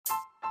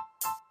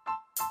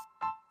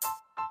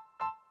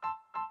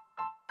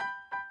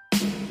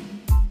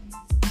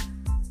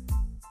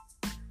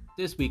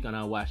This week on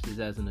I Watched This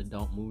as an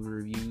Adult Movie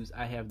Reviews,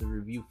 I have the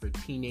review for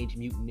Teenage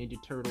Mutant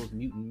Ninja Turtles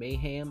Mutant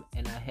Mayhem,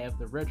 and I have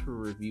the retro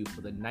review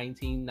for the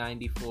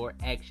 1994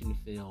 action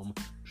film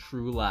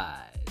True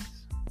Lies.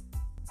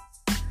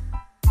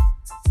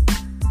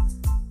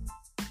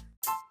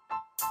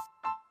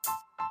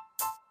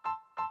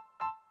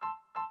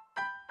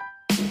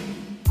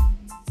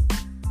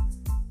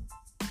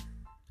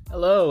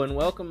 Hello and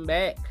welcome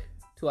back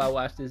to I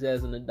Watched This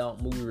as an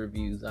Adult Movie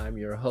Reviews. I'm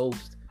your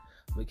host,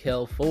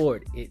 Mikkel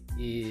Ford. It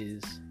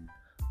is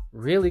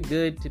really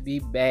good to be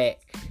back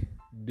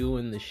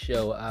doing the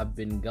show. I've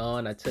been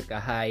gone. I took a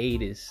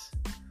hiatus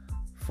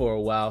for a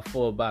while,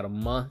 for about a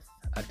month.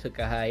 I took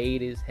a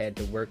hiatus, had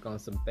to work on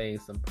some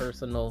things, some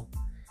personal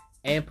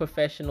and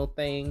professional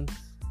things.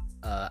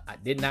 I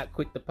did not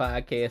quit the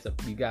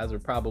podcast. You guys are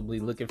probably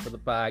looking for the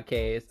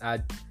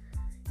podcast.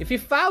 If you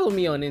follow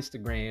me on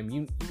Instagram,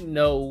 you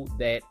know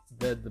that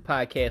the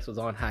podcast was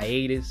on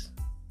hiatus.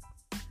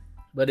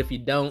 But if you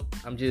don't,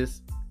 I'm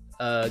just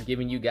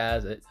giving you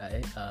guys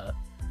a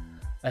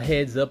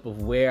heads up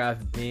of where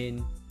I've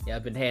been. Yeah,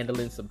 I've been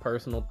handling some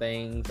personal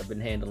things. I've been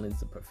handling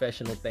some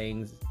professional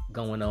things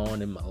going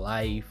on in my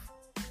life.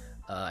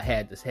 I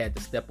had to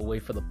step away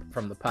from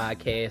the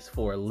podcast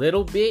for a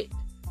little bit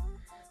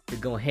to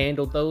go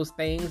handle those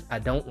things. I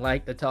don't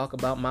like to talk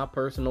about my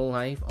personal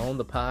life on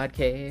the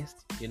podcast.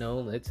 You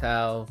know, that's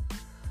how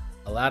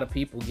a lot of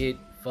people get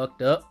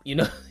fucked up, you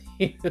know.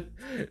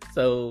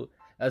 So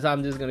that's how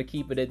I'm just going to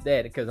keep it at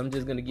that, because I'm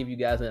just giving you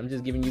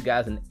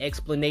guys an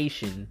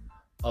explanation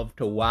of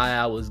to why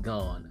I was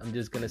gone. I'm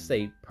just going to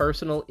say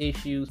personal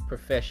issues,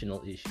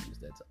 professional issues.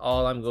 That's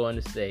all I'm going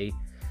to say.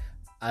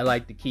 I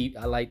like to keep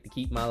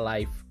my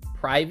life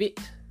private,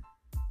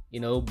 you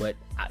know, but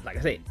like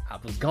I said, I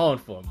was gone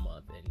for a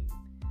month and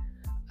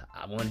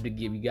I wanted to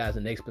give you guys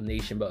an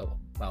explanation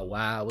about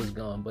why I was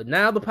gone. But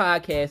now the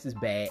podcast is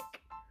back.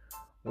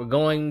 We're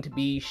going to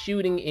be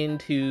shooting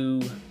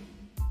into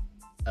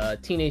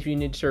Teenage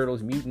Mutant Ninja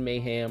Turtles Mutant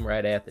Mayhem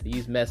right after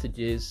these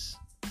messages.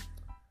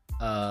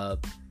 There's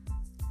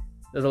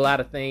a lot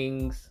of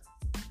things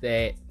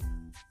that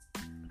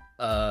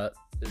are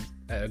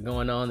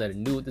going on that are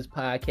new with this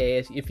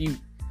podcast. If you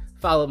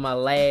followed my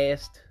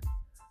last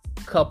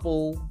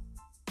couple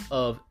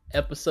of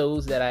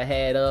episodes that I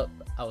had up,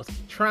 I was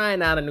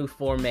trying out a new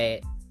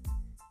format.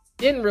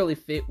 Didn't really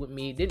fit with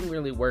me, didn't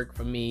really work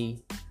for me.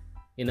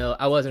 You know,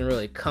 I wasn't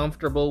really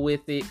comfortable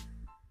with it.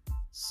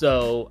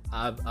 So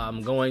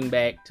I'm going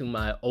back to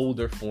my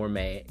older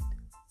format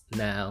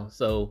now.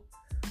 So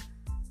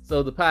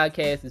the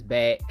podcast is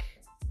back.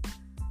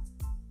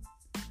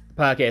 The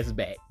podcast is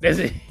back. That's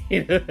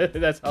it.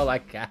 That's all I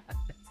got.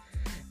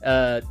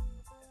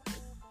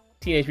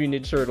 Teenage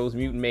Mutant Ninja Turtles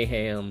Mutant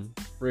Mayhem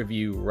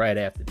review right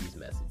after these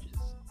messages.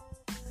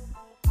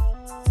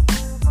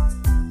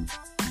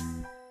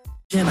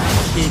 Can I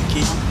kick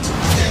it?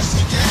 Yes,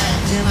 you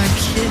can. Can I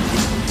kick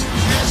it?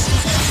 Yes, you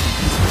can.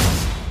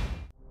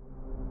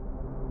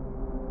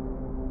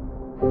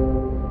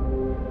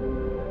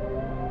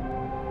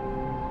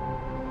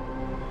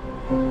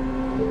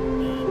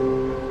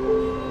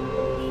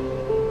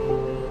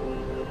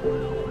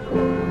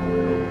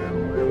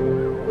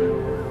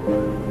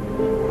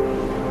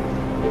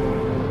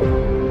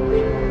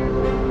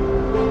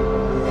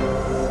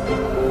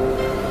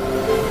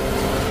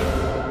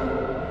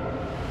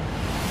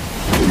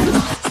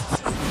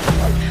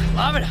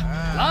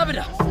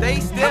 Stay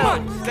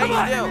still. Stay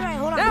still.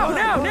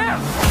 Now.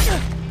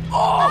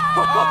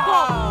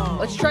 Oh!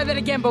 Let's try that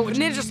again, but with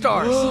ninja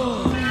stars.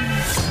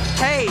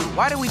 Hey,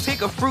 why did we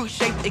pick a fruit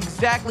shaped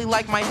exactly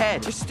like my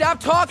head? Just stop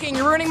talking.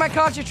 You're ruining my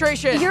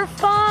concentration. You're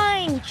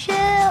fine.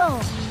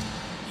 Chill.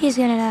 He's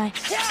gonna die.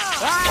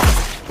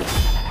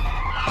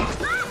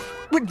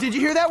 Wait, did you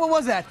hear that? What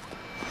was that?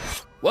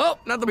 Well,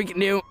 nothing we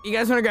can do. You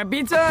guys want to grab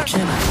pizza?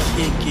 Can I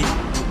kick it?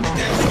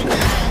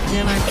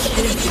 Can I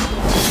kick it?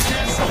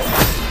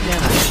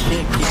 Can I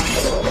kick it?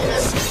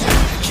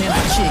 Can I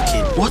kick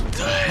it? What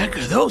the heck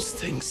are those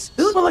things?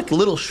 They look like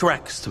little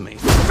Shreks to me.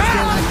 Can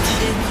I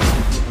kick it?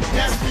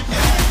 Can I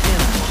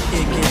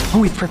kick it? Oh,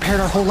 we've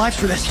prepared our whole lives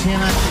for this. Can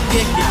I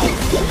kick it?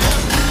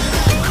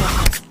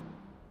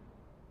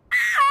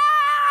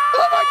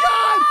 Oh my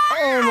God!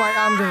 Oh my,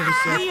 I'm gonna be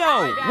sick.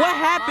 Leo, what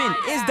happened?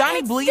 Is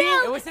Donnie bleeding?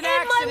 It was an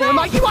accident.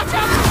 Mikey, watch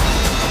out!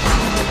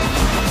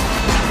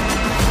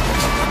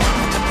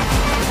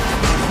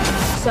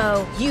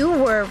 So, you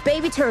were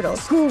baby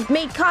turtles who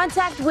made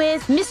contact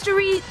with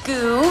mystery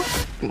goo.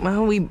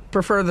 Well, we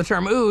prefer the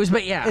term ooze,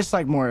 but yeah. It's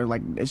like more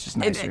like, it's just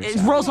nicer. It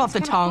rolls off the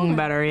tongue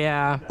better,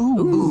 yeah.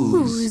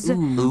 Ooze. It's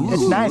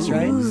nice,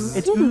 right?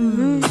 It's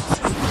ooze.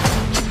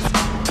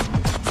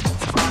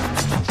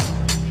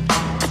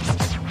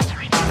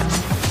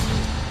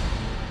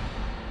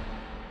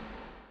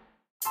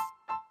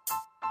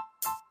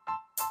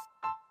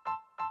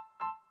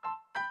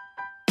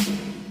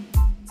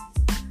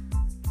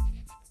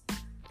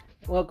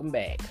 Welcome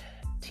back.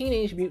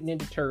 Teenage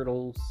Mutant Ninja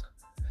Turtles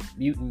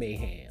Mutant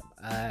Mayhem.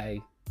 I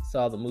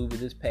saw the movie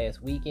this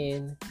past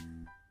weekend.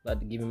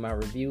 About to give you my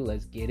review.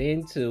 Let's get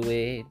into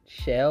it,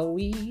 shall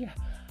we?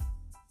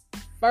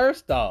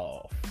 first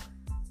off,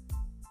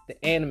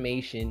 the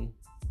animation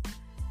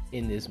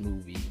in this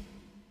movie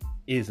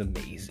is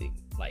amazing.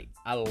 Like,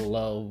 I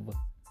love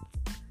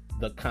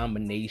the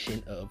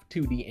combination of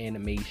 2D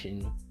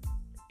animation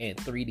and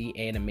 3D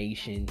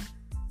animation.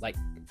 Like,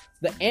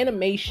 the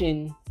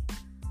animation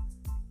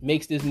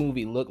makes this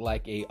movie look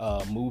like a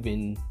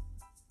moving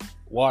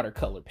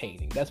watercolor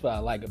painting. That's what I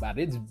like about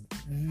it. It's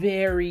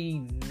very,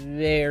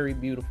 very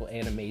beautiful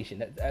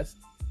animation. That's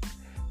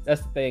the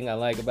thing I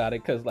like about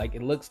it, because like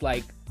it looks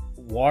like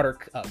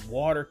watercolor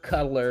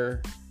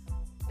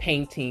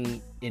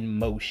painting in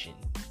motion.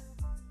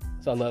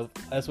 So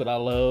that's what I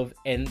love.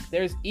 And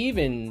there's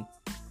even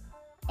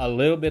a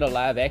little bit of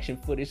live action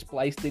footage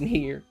spliced in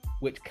here,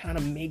 which kind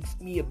of makes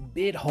me a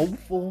bit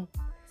hopeful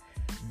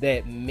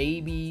that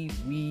maybe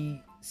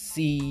we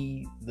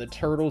see the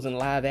Turtles in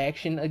live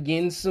action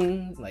again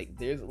soon. Like,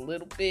 there's a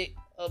little bit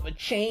of a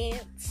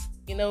chance,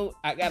 you know.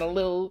 I got a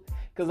little,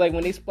 because like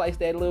when they spliced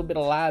that little bit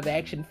of live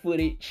action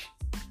footage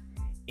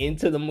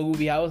into the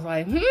movie, I was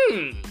like,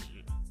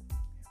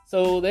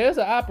 so there's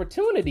an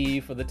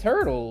opportunity for the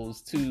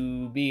Turtles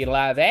to be in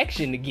live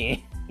action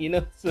again, you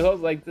know. So I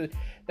was like,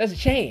 that's a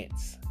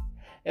chance,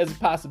 there's a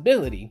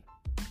possibility,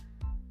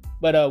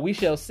 but we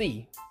shall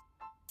see.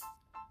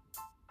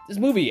 This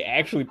movie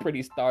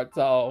actually starts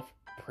off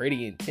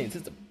pretty intense.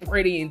 It's a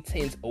pretty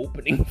intense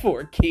opening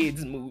for a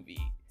kids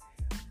movie.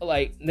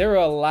 Like, there were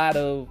a lot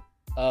of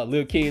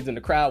little kids in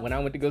the crowd when I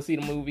went to go see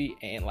the movie,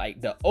 and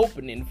like the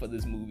opening for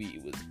this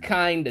movie was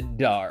kind of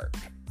dark.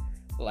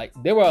 Like,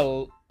 there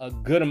were a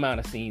good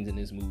amount of scenes in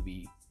this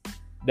movie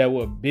that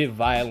were a bit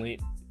violent,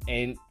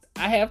 and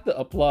I have to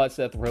applaud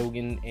Seth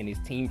Rogen and his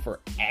team for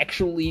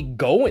actually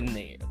going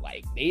there.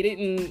 Like, they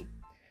didn't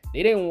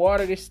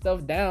water this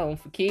stuff down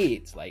for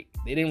kids. Like,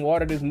 they didn't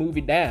water this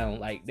movie down.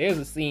 Like, there's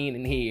a scene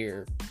in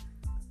here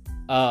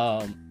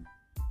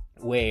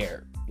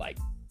where like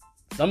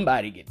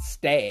somebody gets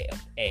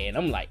stabbed, and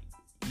I'm like,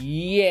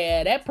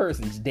 yeah, that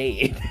person's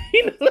dead.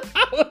 You know,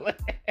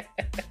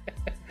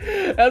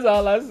 that's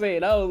all I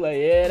said. I was like,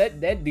 yeah,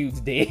 that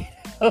dude's dead.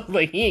 I was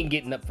like, he ain't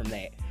getting up from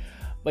that.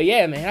 But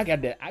yeah, man, I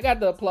got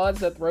to applaud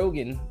Seth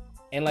Rogen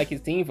and like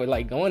his team for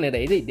like going there.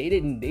 They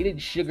didn't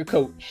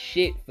sugarcoat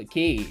shit for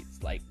kids.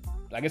 Like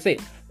I said,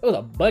 there was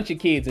a bunch of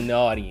kids in the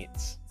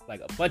audience, like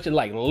a bunch of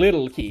like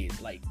little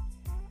kids. Like,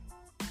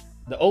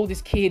 the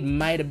oldest kid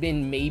might have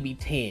been maybe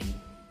 10,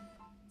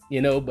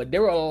 you know, but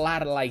there were a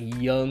lot of like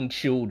young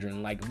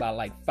children, like about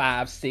like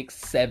 5, 6,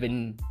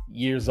 7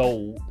 years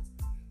old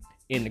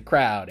in the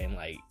crowd. And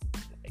like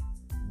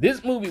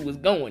this movie was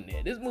going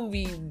there. This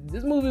movie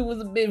was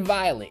a bit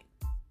violent,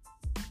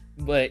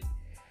 but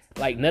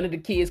like none of the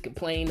kids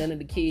complained, none of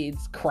the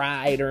kids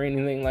cried or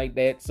anything like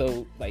that.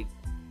 So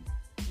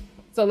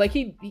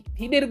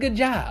he did a good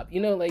job, you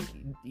know. Like,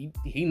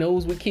 he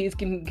knows what kids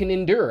can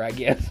endure, I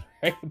guess,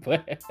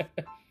 right?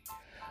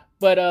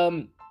 But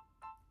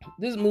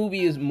this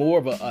movie is more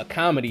of a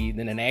comedy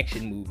than an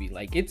action movie.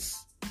 Like,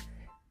 it's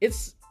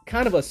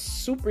kind of a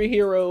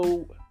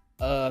superhero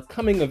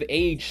coming of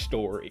age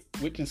story,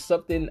 which is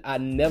something I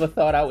never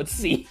thought I would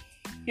see.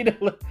 You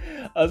know,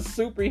 a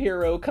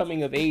superhero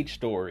coming of age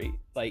story.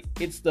 Like,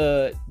 it's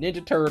the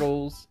Ninja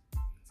Turtles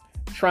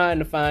trying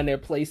to find their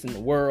place in the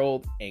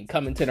world and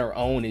coming to their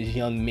own as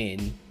young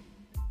men.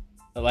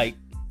 Like,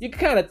 you can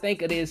kind of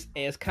think of this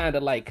as kind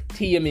of like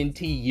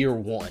TMNT Year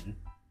One.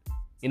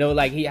 You know,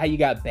 like how you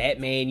got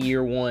Batman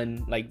Year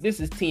One. Like, this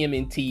is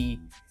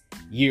TMNT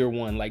Year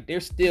One. Like, they're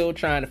still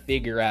trying to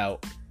figure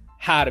out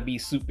how to be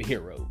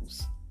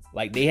superheroes.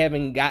 Like, they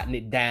haven't gotten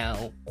it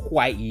down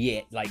quite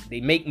yet. Like,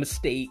 they make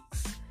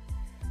mistakes.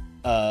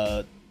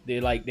 They're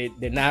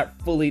not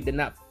fully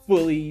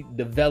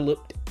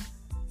developed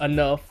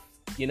enough,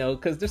 you know,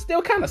 because they're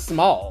still kind of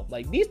small.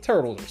 Like, these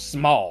turtles are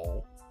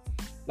small.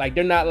 Like,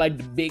 they're not like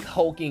the big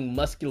hulking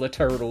muscular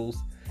turtles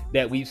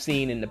that we've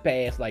seen in the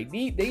past. Like,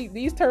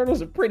 these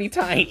turtles are pretty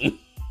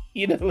tiny,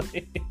 you know.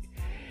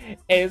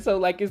 And so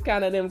like it's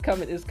kind of them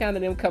coming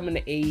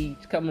to age,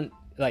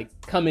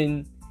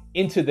 coming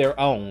into their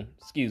own,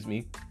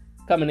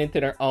 coming into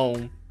their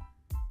own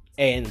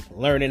and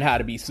learning how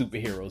to be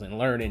superheroes and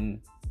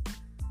learning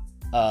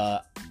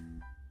how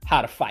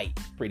to fight,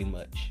 pretty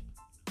much.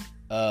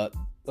 But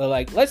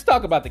like, let's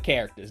talk about the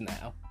characters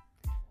now.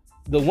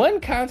 The one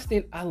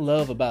constant I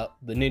love about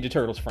the Ninja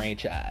Turtles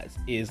franchise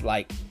is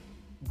like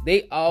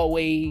they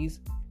always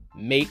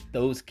make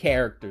those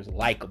characters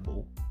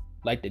likable.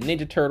 Like, the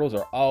Ninja Turtles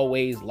are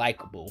always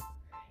likable.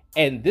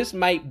 And this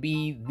might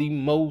be the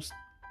most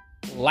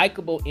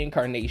likable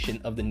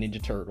incarnation of the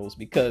Ninja Turtles,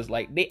 because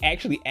like they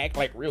actually act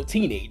like real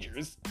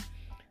teenagers.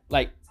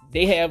 Like,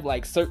 they have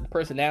like certain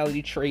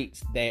personality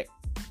traits that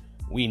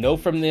we know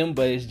from them,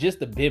 but it's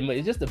just a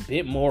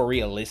bit more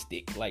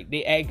realistic. Like,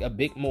 they act a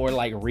bit more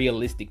like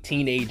realistic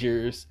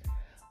teenagers.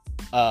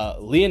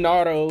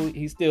 Leonardo,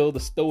 he's still the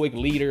stoic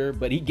leader,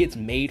 but he gets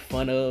made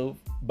fun of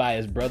by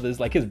his brothers.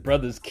 Like, his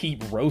brothers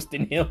keep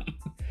roasting him.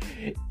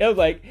 It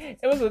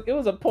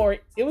was a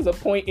point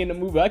in the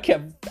movie I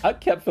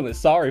kept feeling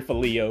sorry for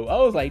Leo. I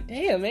was like,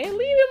 damn, man,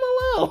 leave him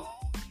alone.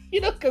 You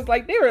know, because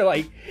like they were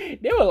like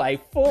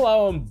full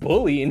on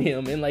bullying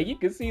him, and like you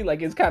can see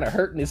like it's kind of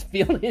hurting his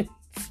feelings,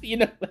 you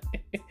know.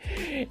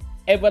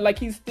 But like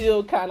he's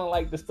still kind of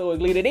like the stoic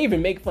leader. They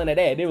even make fun of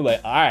that. They were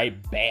like, "All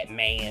right,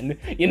 Batman,"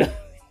 you know,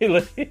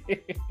 because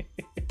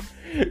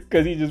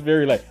he's just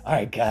very like, "All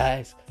right,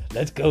 guys,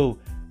 let's go.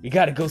 We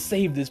gotta go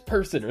save this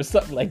person," or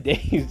something like that.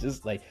 He's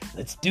just like,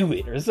 "Let's do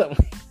it," or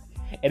something.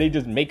 And they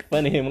just make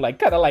fun of him, like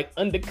kind of like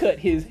undercut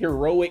his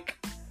heroic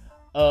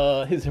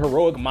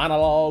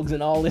monologues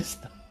and all this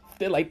stuff.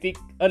 They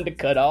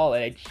undercut all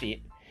of that shit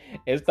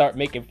and start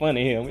making fun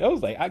of him. I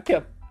was like, I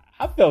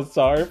felt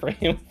sorry for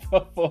him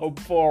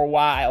for a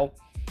while.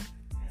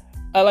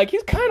 Like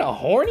he's kind of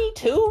horny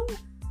too,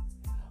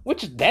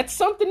 which that's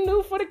something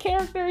new for the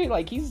character.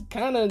 He's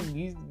kind of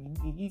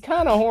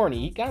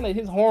horny.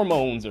 His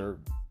hormones are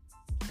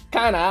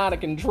kind of out of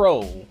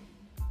control.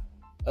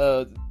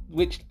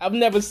 Which I've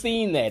never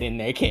seen that in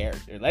their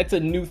character. That's a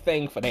new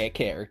thing for that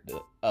character.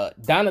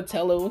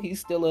 Donatello, he's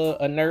still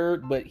a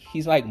nerd, but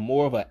he's like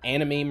more of an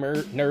anime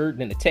nerd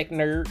than a tech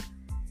nerd.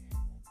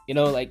 You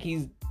know, like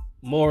he's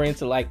more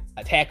into like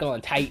Attack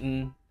on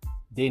Titan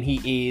than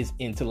he is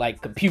into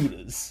like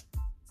computers.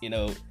 You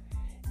know,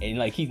 and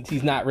like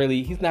he's not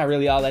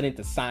really all that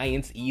into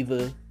science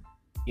either.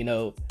 You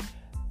know,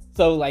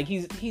 so like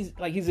he's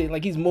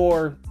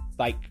more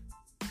like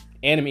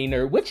anime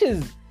nerd, which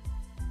is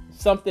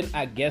something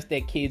I guess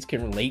that kids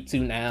can relate to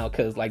now,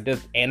 because like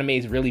this anime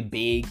is really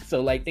big. So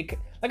like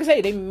I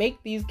say, they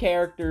make these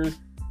characters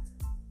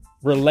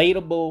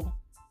relatable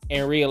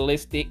and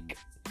realistic.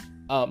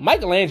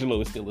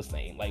 Michelangelo is still the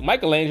same. Like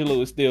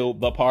Michelangelo is still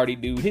the party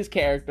dude. His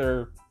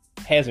character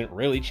hasn't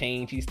really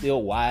changed. He's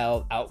still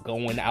wild,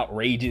 outgoing,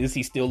 outrageous.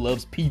 He still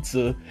loves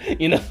pizza.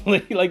 You know,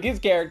 like his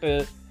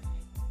character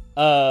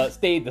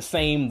stayed the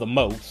same the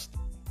most.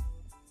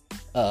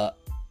 I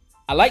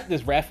like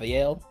this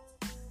Raphael.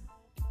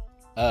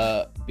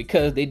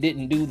 Because they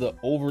didn't do the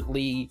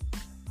overtly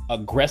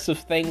aggressive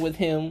thing with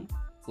him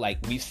like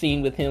we've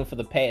seen with him for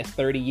the past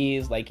 30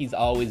 years. Like he's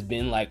always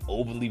been like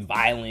overly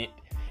violent,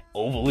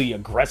 overly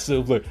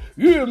aggressive, like,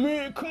 yeah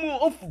man, come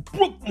on, I'm from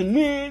Brooklyn,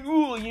 man.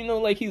 Ooh, you know,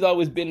 like he's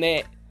always been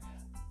that.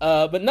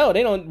 But no,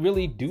 they don't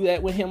really do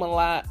that with him a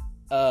lot.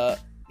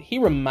 He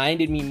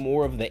reminded me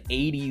more of the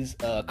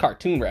 80s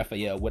cartoon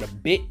Raphael, with a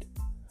bit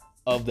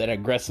of that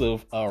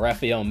aggressive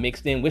Raphael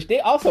mixed in, which they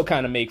also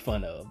kind of make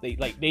fun of. They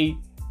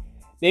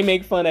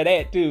make fun of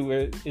that too,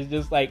 where it's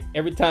just like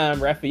every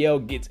time Raphael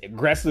gets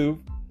aggressive,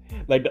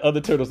 like the other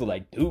turtles are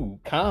like, dude,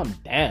 calm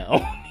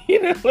down.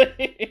 You know,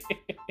 like,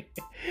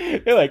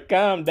 they're like,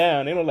 calm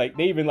down. They don't like,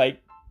 they even like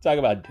talk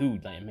about,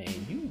 dude, like,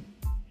 man,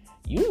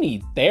 you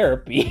need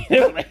therapy.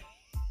 Like,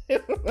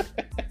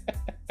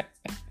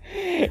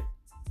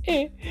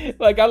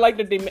 like I like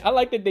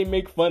that they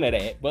make fun of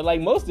that, but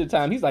like most of the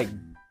time he's like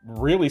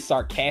really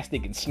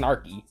sarcastic and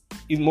snarky.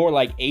 He's more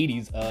like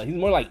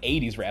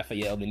 80s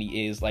Raphael than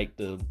he is like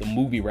the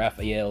movie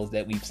Raphaels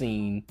that we've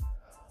seen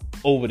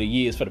over the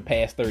years for the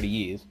past 30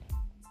 years.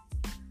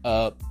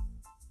 I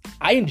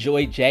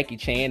enjoyed Jackie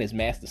Chan as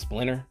Master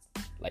Splinter.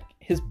 Like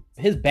his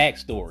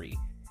backstory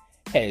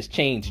has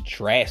changed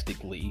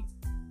drastically,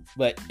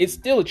 but it's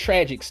still a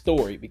tragic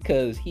story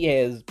because he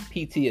has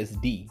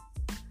PTSD,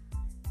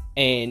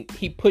 and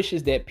he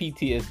pushes that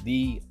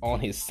PTSD on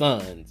his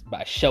sons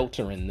by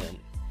sheltering them.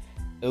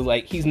 It was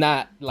like he's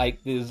not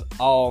like this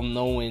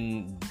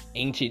all-knowing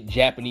ancient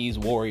Japanese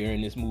warrior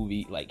in this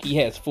movie. Like he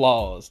has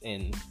flaws,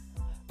 and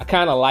I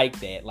kind of like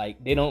that.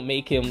 Like they don't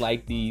make him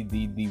like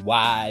the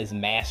wise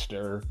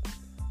master.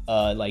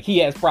 Like he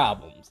has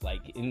problems.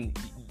 Like and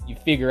you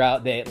figure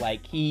out that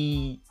like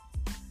he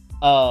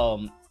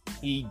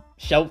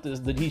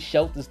shelters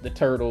the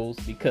turtles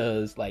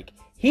because like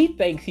he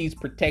thinks he's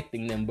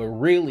protecting them, but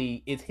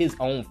really it's his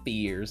own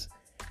fears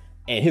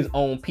and his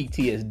own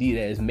PTSD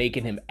that is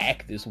making him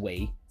act this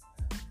way.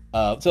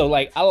 So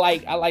like I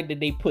like that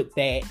they put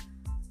that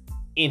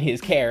in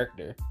his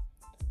character.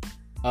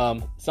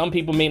 Some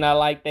people may not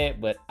like that,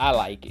 but I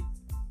like it.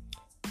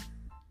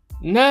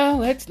 Now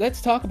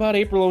let's talk about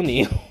April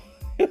O'Neil.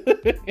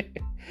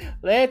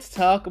 Let's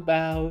talk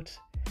about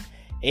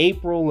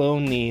April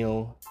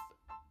O'Neil.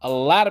 A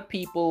lot of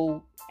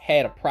people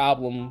had a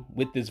problem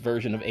with this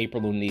version of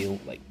April O'Neil,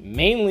 like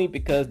mainly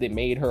because they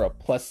made her a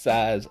plus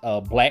size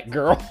black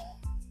girl.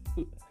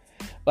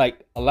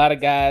 Like a lot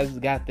of guys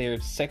got their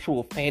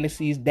sexual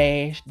fantasies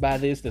dashed by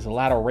this. There's a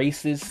lot of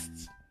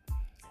racists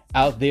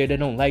out there that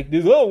don't like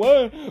this.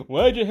 Oh,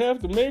 why'd you have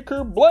to make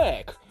her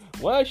black?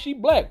 Why is she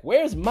black?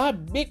 Where's my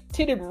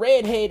big-titted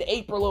redhead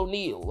April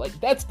O'Neil? Like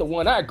that's the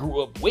one I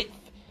grew up with.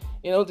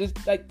 You know, just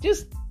shut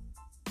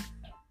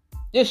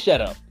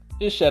up.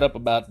 Just shut up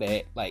about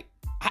that. Like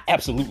I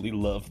absolutely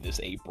love this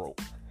April.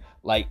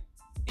 Like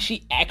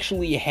she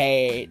actually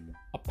had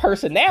a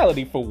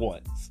personality for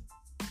once.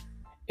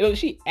 You know,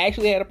 she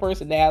actually had a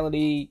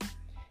personality.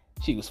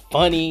 She was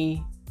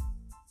funny.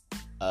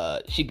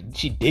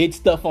 She did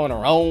stuff on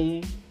her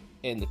own,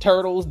 and the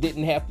turtles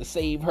didn't have to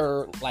save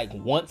her like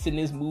once in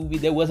this movie.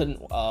 There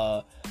wasn't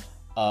a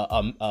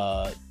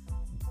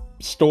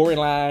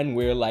storyline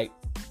where like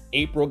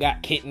April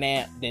got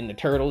kidnapped, then the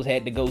turtles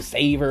had to go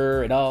save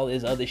her and all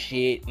this other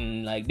shit,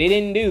 and like they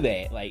didn't do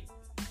that. Like,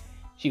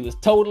 she was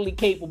totally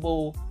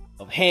capable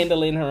of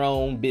handling her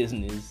own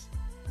business.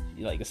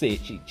 Like I said,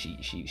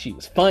 she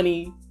was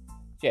funny.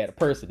 She had a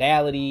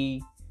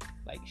personality.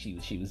 Like she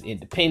was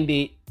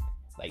independent.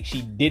 Like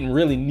she didn't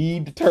really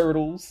need the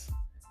turtles,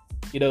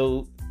 you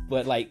know.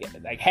 But like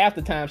half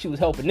the time she was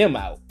helping them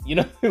out, you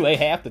know, like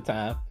half the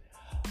time.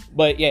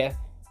 But yeah,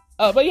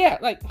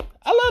 like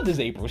I love this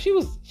April. She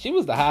was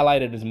the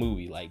highlight of this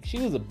movie. Like she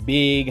was a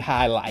big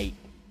highlight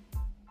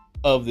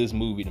of this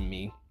movie to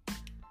me.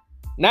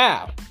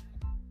 Now,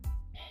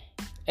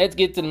 let's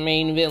get to the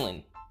main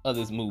villain of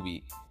this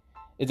movie.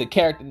 It's a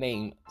character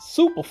named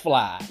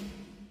Superfly,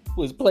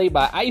 who is played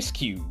by Ice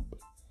Cube.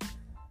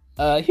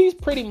 He's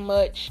pretty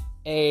much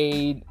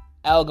a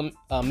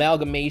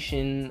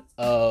amalgamation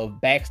of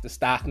Baxter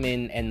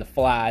Stockman and the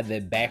Fly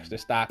that Baxter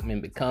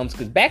Stockman becomes,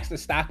 because Baxter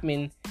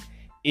Stockman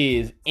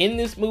is in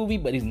this movie,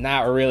 but he's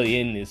not really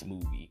in this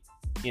movie.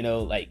 You know,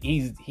 like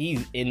he's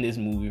in this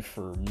movie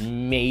for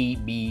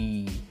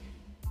maybe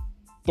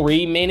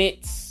 3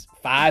 minutes,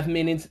 5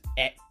 minutes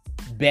at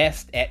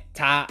best, at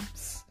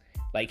tops.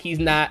 Like he's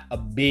not a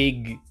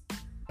big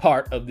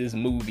part of this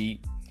movie.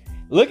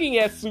 Looking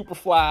at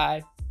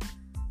Superfly,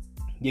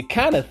 you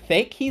kind of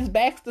think he's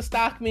Baxter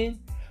Stockman,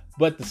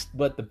 but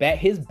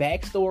his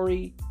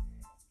backstory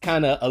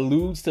kind of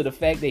alludes to the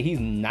fact that he's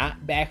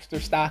not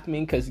Baxter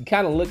Stockman, because you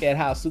kind of look at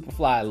how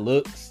Superfly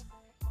looks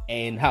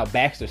and how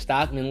Baxter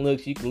Stockman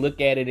looks. You can look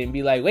at it and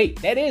be like,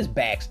 wait, that is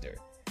Baxter.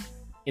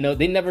 You know,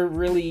 they never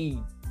really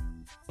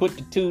put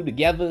the two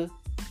together,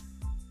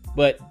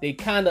 but they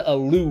kind of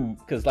allude,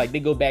 because like they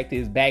go back to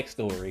his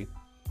backstory.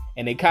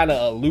 And they kind of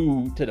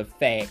allude to the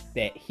fact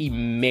that he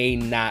may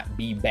not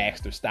be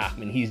Baxter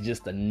Stockman. He's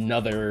just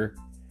another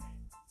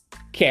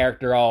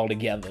character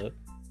altogether.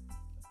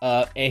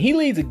 And he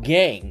leads a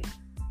gang.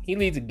 He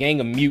leads a gang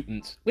of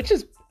mutants, which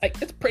is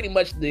like, it's pretty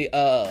much the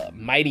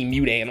Mighty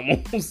Mute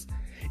Animals.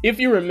 If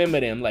you remember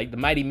them, like the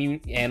Mighty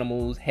Mute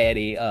Animals had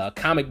a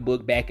comic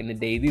book back in the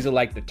day. These are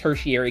like the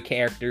tertiary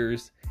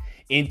characters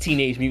in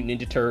Teenage Mutant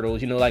Ninja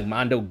Turtles. You know, like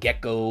Mondo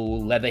Gecko,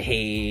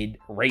 Leatherhead,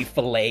 Ray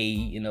Fillet.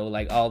 You know,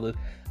 like all the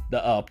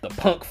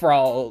Punk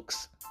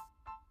Frogs,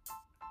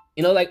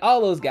 you know, like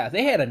all those guys.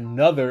 They had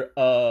another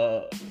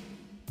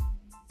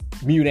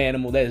mute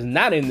animal that is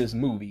not in this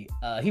movie.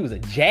 He was a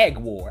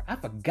jaguar. I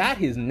forgot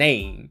his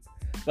name,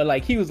 but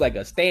like he was like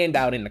a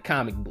standout in the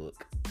comic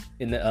book,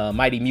 in the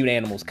Mighty Mute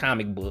Animals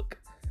comic book.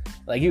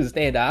 Like he was a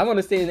standout. I want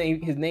to say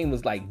his name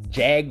was like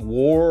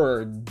Jaguar,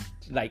 or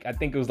like I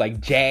think it was like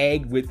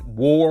Jag with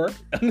War.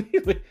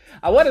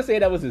 I want to say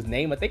that was his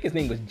name. I think his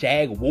name was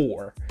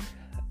Jaguar.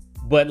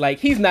 But like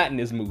he's not in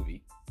this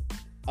movie.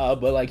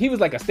 But like he was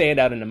like a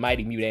standout in the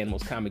Mighty Mute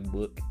Animals comic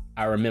book.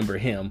 I remember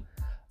him.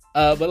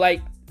 But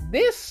like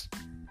this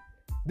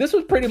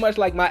was pretty much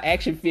like my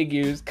action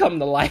figures come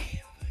to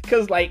life,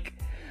 because like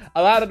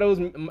a lot of those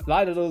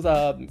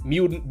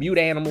mute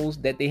animals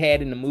that they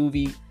had in the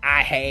movie,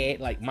 I had,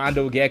 like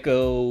Mondo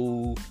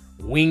Gecko,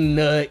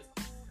 Wingnut,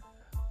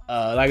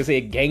 like I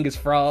said, Genghis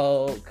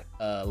Frog,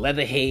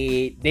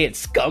 Leatherhead. They had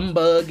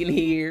Scumbug in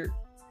here,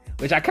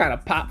 which I kind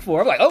of popped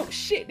for. I'm like, oh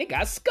shit, they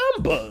got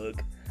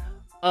Scumbug.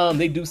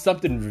 They do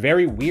something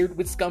very weird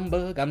with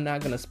Scumbug. I'm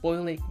not gonna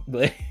spoil it,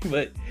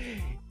 but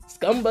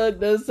Scumbug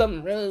does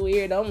something really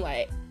weird. I'm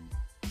like,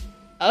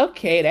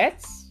 okay,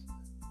 that's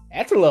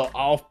a little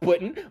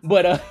off-putting,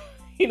 but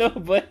you know,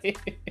 but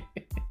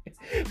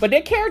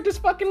that character's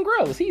fucking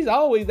gross.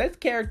 That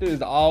character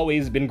has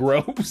always been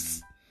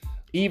gross.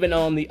 Even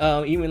on the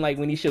even like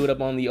when he showed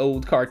up on the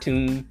old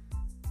cartoon,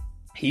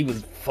 he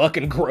was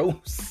fucking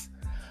gross.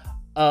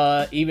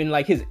 Even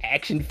like his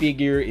action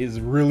figure is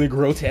really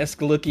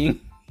grotesque looking,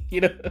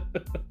 you know.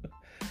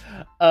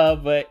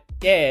 But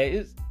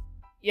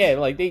yeah,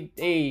 like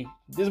they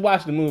just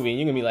watch the movie and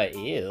you're gonna be like,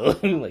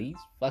 ew, like he's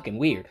fucking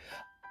weird.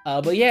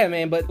 But yeah,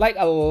 man, but like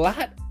a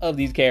lot of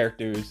these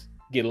characters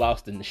get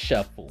lost in the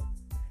shuffle,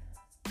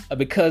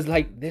 because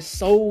like there's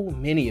so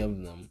many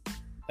of them.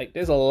 Like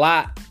there's a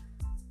lot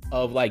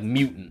of like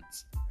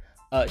mutants.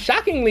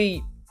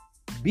 Shockingly,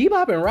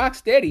 Bebop and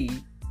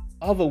Rocksteady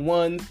are the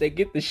ones that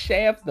get the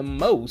shaft the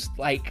most.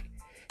 Like,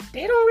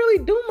 they don't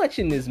really do much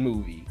in this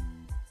movie.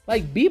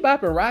 Like,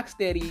 Bebop and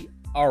Rocksteady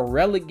are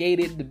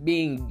relegated to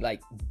being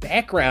like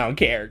background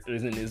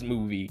characters in this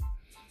movie.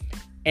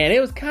 And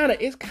it's kind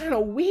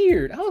of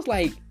weird. I was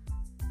like,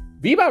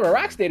 Bebop and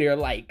Rocksteady are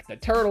like the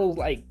Turtles,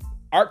 like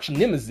arch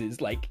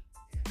nemesis, like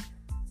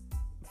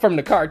from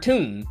the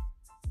cartoon.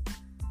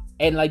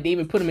 And like they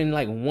even put them in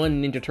like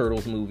one Ninja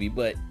Turtles movie,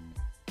 but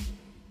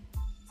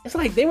it's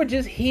like they were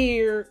just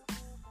here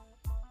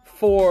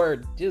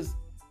for just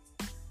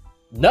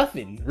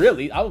nothing,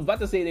 really. I was about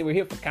to say they were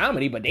here for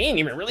comedy, but they ain't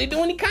even really do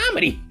any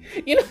comedy.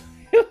 You know,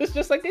 it was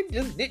just like they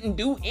just didn't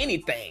do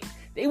anything.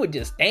 They were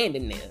just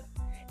standing there,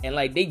 and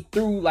like they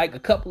threw like a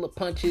couple of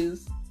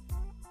punches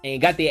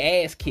and got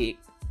their ass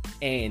kicked,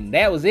 and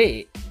that was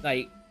it.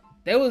 Like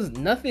there was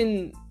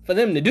nothing for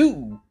them to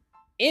do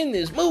in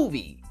this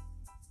movie.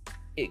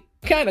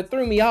 kind of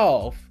threw me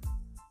off.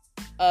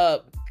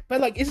 But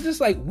like, it's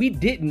just like, we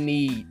didn't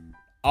need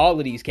all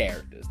of these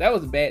characters. That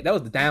was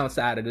the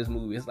downside of this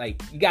movie. It's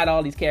like, you got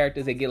all these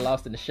characters that get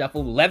lost in the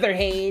shuffle.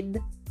 Leatherhead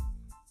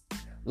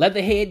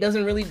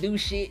doesn't really do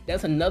shit.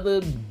 That's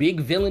another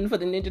big villain for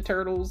the Ninja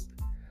Turtles.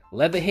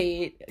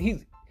 Leatherhead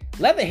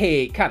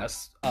kind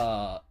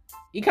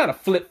of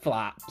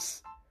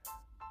flip-flops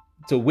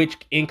to which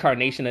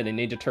incarnation of the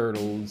Ninja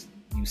Turtles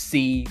you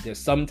see. There's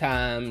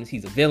sometimes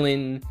he's a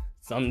villain,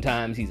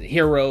 sometimes he's a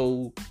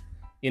hero.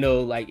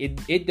 Like,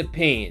 it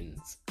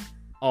depends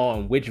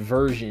on which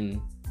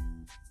version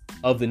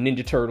of the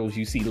Ninja Turtles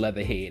you see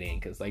Leatherhead in.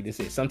 Because like they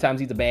said, sometimes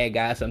he's a bad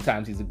guy,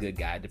 sometimes he's a good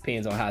guy. It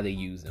depends on how they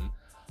use him.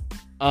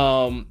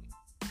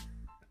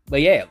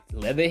 But yeah,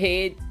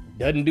 Leatherhead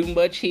doesn't do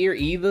much here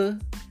either.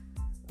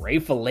 Ray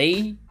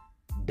Fillet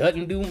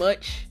doesn't do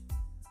much.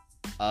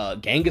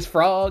 Genghis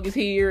Frog is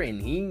here,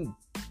 and he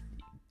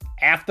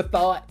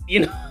afterthought,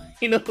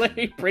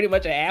 like pretty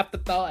much an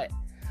afterthought.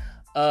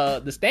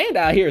 The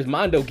standout here is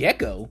Mondo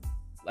Gecko.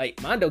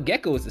 Like, Mondo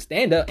Gecko is the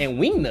standout, and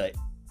Wingnut,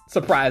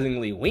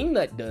 surprisingly,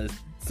 Wingnut does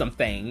some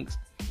things.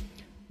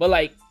 But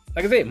like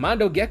I said,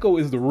 Mondo Gecko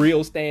is the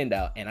real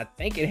standout, and I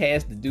think it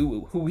has to do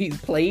with who he's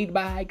played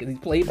by, because he's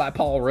played by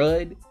Paul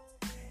Rudd,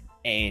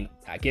 and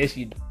I guess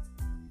you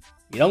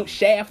don't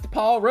shaft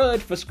Paul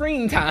Rudd for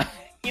screen time,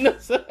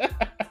 so...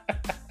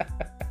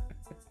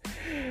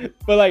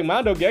 But like,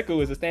 Mondo Gecko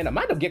is a standout.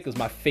 Mondo Gecko is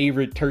my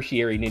favorite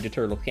tertiary Ninja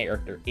Turtle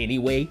character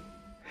anyway,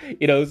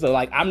 so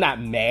like, I'm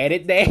not mad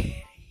at that,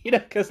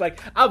 because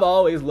like, I've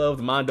always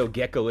loved Mondo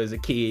Gecko as a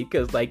kid,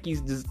 because like,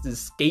 he's just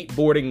this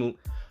skateboarding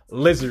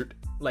lizard.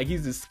 Like,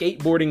 he's a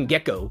skateboarding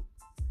gecko,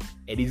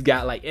 and he's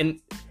got like, and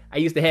I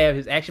used to have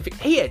his action figure.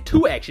 He had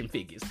 2 action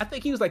figures. I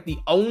think he was like the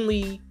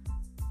only,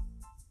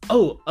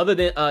 other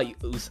than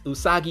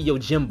Usagi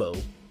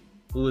Yojimbo,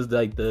 who was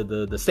like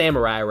the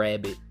samurai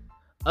rabbit.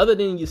 Other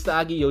than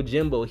Usagi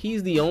Yojimbo,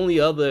 he's the only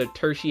other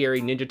tertiary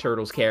Ninja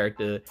Turtles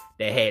character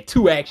that had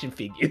 2 action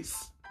figures.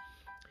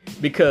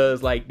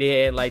 Because like,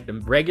 they had like the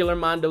regular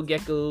Mondo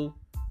Gecko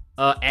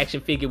action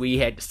figure where you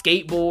had the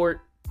skateboard.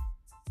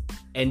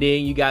 And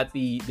then you got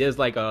there's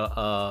like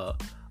a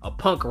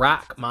punk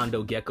rock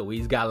Mondo Gecko.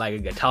 He's got like a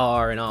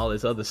guitar and all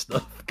this other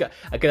stuff. Cause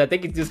I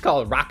think it's just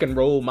called Rock and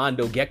Roll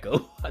Mondo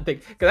Gecko. I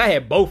think, cause I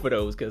had both of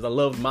those cause I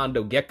loved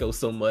Mondo Gecko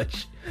so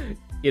much,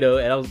 and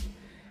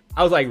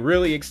I was like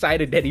really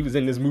excited that he was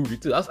in this movie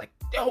too. I was like,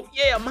 oh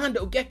yeah,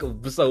 Mondo Gecko.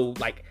 So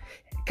like,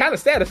 kind of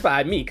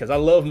satisfied me cause I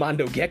love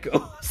Mondo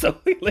Gecko. So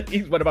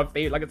he's one of my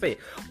favorite, like I said,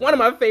 one of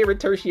my favorite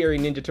tertiary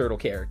Ninja Turtle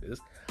characters.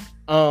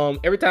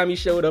 Every time he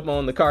showed up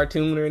on the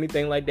cartoon or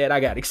anything like that, I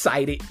got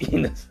excited.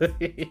 I'm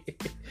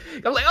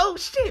like, oh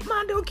shit,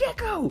 Mondo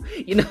Gecko.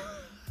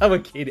 I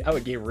would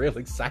get real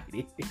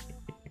excited.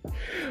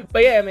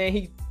 But yeah, man,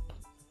 he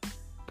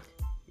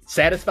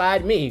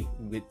satisfied me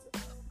with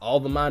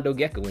all the Mondo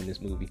Gecko in this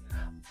movie.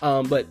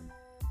 But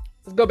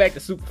let's go back to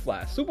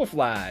Superfly.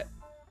 Superfly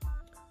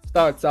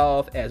starts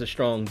off as a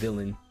strong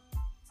villain.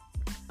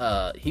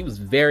 He was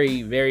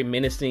very, very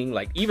menacing.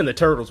 Like, even the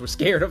turtles were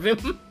scared of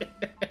him.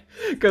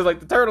 Because, like,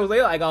 the turtles,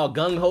 they, like, all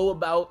gung-ho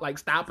about, like,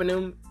 stopping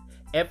him.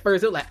 At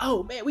first, they're like,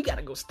 oh, man, we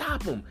gotta go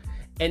stop him.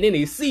 And then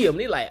they see him,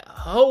 they're like,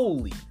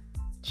 holy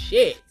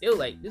shit. They were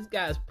like, this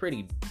guy's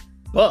pretty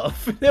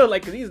buff. They were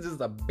like, because he's just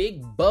a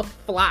big, buff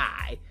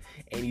fly.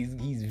 And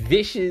he's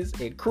vicious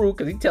and cruel,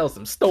 because he tells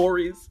some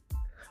stories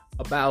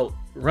about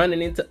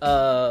running into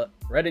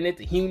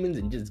humans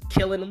and just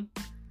killing them.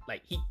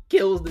 Like, he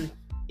kills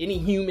any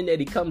human that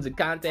he comes in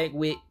contact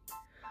with.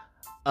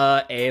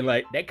 And,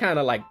 like, that kind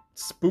of, like,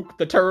 spooked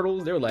the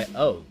turtles. They were like,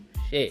 oh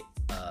shit,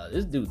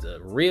 this dude's a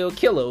real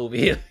killer over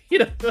here.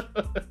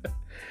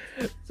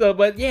 So,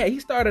 but yeah, he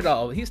started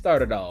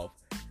off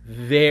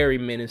very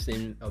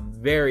menacing, a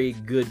very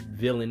good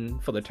villain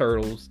for the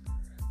turtles,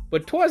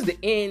 but towards the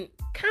end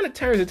kind of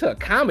turns into a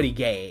comedy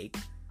gag.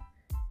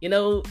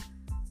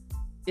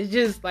 It's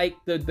just like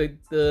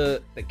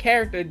the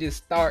character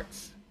just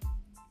starts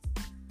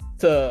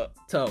to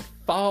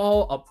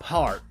fall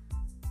apart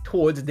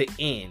towards the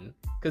end.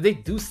 Because they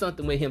do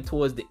something with him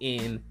towards the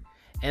end.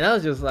 And I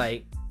was just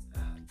like,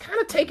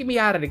 kind of taking me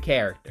out of the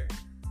character.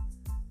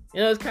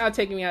 It's kind of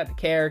taking me out of the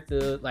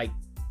character. Like,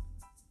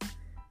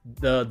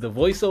 the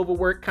voiceover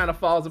work kind of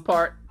falls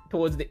apart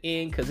towards the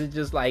end. Because it's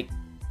just like,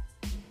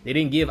 they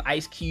didn't give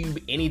Ice Cube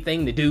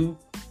anything to do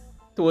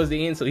towards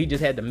the end. So he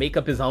just had to make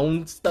up his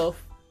own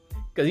stuff.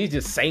 Because he's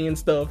just saying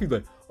stuff. He's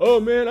like, oh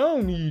man, I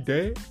don't need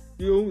that.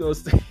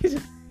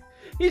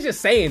 He's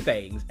just saying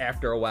things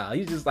after a while.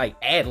 He's just like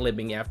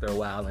ad-libbing after a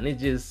while, and it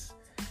just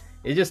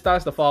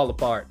starts to fall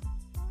apart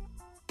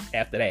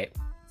after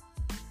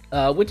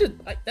that. Which is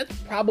like, that's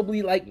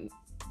probably like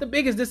the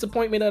biggest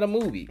disappointment of the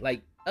movie.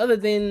 Like, other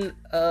than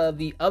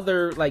the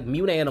other like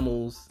mute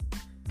animals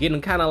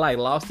getting kind of like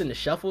lost in the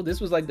shuffle,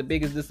 this was like the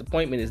biggest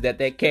disappointment, is that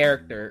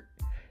character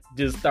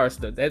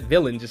that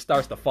villain just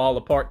starts to fall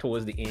apart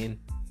towards the end.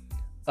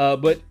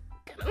 But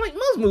like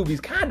most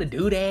movies kind of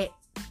do that.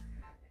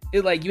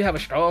 It's like you have a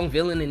strong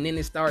villain and then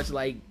it starts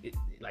like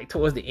like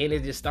towards the end,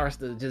 it just starts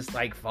to just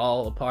like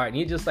fall apart, and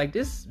you're just like,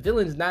 this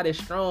villain's not as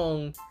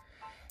strong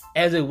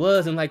as it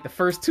was in like the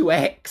first 2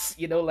 acts,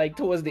 you know, like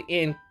towards the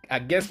end. I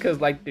guess because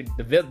like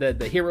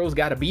the heroes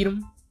got to beat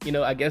him, you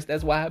know. I guess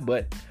that's why.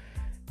 But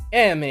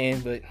yeah,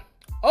 man. But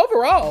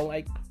overall,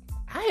 like,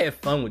 I had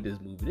fun with this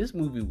movie. This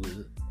movie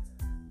was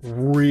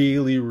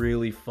really,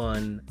 really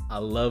fun. I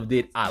loved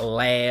it. I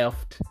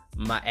laughed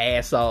my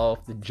ass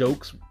off. The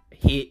jokes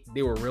hit.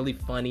 They were really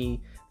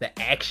funny. The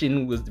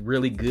action was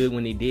really good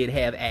when they did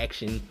have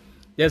action.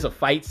 There's a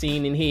fight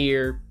scene in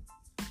here.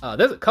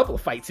 There's a couple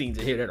of fight scenes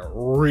in here that are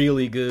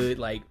really good.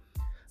 Like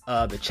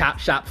the chop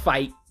shop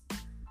fight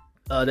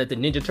that the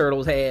Ninja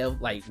Turtles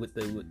have, like with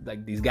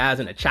like these guys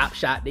in a chop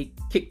shop, they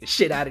kick the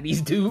shit out of these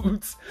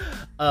dudes.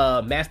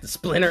 Master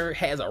Splinter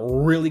has a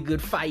really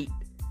good fight.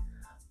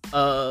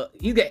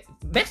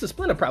 Master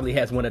Splinter probably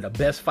has one of the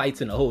best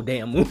fights in the whole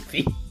damn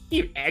movie.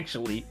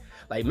 Actually,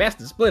 like,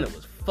 Master Splinter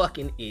was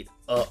fucking it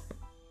up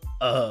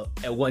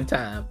at one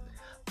time.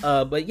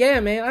 But yeah,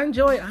 man, I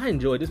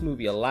enjoyed this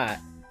movie a lot.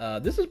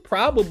 This is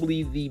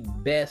probably the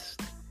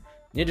best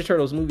Ninja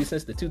Turtles movie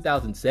since the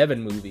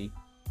 2007 movie.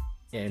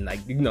 And like,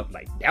 you know,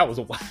 like, that was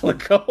a while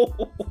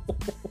ago.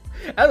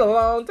 That's a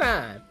long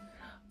time.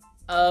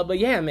 But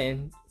yeah,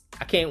 man,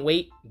 I can't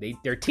wait.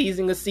 They're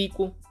teasing a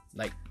sequel.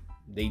 Like,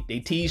 they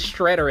tease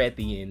Shredder at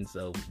the end,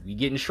 so we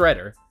getting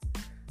Shredder.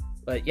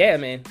 But yeah,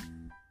 man,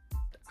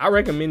 I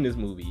recommend this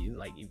movie.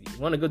 Like, if you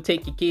want to go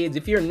take your kids,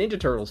 if you're a Ninja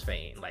Turtles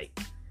fan, like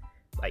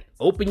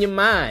open your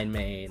mind,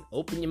 man.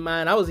 Open your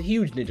mind. I was a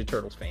huge Ninja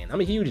Turtles fan.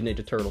 I'm a huge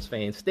Ninja Turtles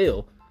fan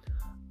still.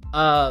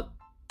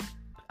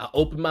 I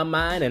opened my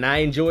mind and I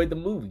enjoyed the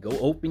movie. Go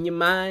open your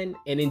mind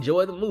and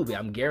enjoy the movie.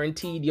 I'm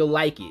guaranteed you'll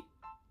like it.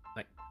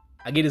 Like,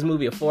 I give this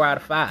movie a 4 out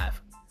of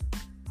 5.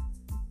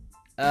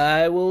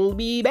 I will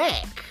be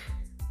back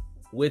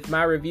with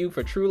my review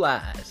for True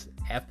Lies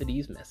after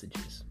these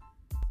messages.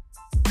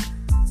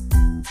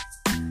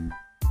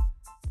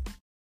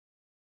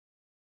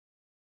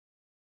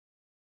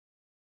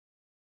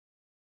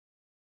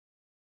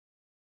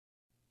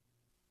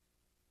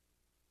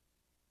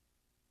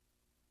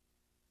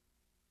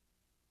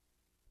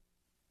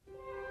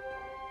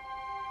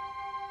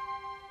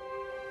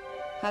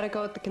 How'd it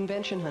go at the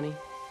convention, honey?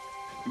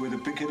 You were the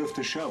big hit of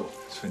the show.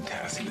 It's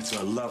fantastic.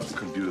 I love the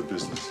computer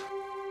business.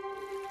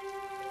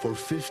 For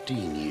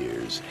 15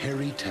 years,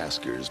 Harry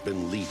Tasker's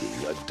been leading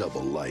a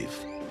double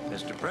life.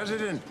 Mr.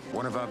 President,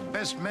 one of our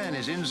best men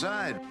is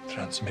inside.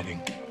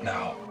 Transmitting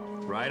now.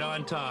 Right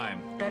on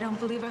time. I don't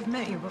believe I've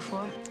met you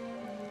before.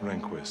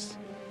 Rehnquist.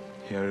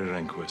 Harry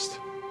Rehnquist.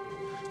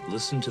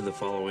 Listen to the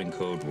following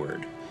code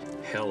word.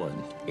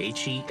 Helen.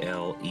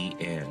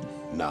 Helen.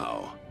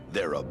 Now,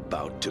 they're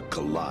about to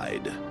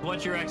collide.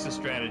 What's your exit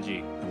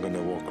strategy? I'm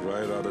gonna walk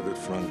right out of that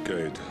front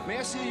gate. May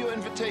I see your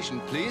invitation,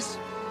 please?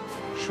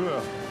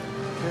 Sure.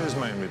 Here's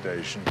my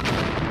invitation. Yeah,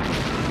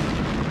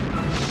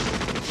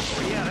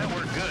 that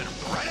worked good.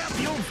 Right out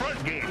the old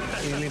front gate.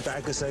 Can you lean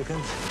back a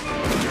second?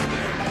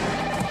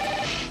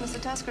 Mr.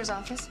 Tasker's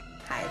office.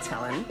 Hi, it's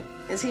Helen.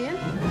 Is he in?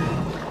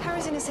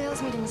 Harry's in a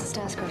sales meeting, Mrs.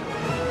 Tasker.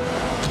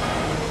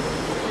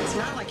 It's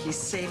not like he's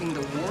saving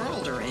the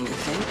world or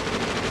anything.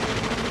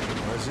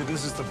 I see,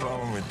 this is the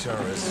problem with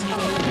terrorists.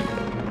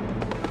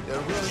 They're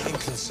really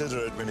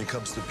inconsiderate when it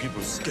comes to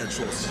people's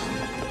schedules.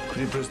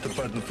 Could you press the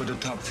button for the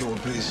top floor,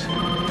 please?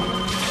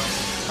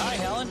 Hi,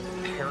 Helen.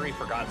 Harry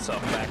forgot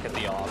something back at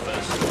the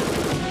office.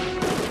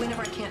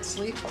 Whenever I can't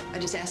sleep, I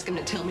just ask him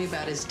to tell me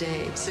about his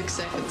day. 6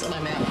 seconds and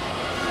I'm out.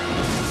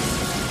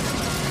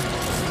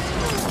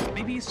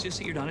 Maybe it's just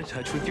that you're not in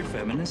touch with your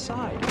feminine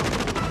side.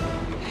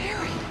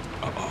 Harry!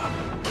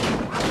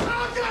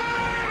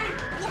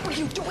 What were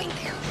you doing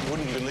there? You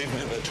wouldn't believe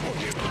me if I told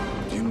you.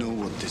 Do you know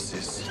what this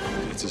is?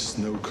 It's a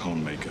snow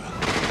cone maker.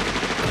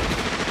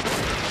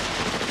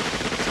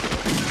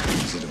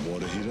 Is it a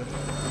water heater?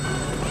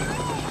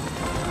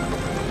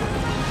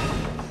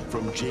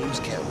 From James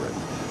Cameron,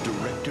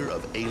 director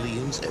of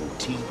Aliens and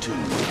T2.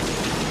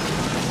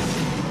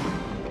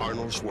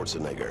 Arnold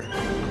Schwarzenegger.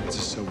 It's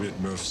a Soviet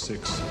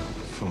Mirv-6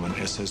 from an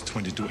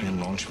SS-22N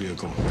launch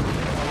vehicle.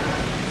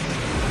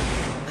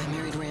 I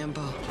married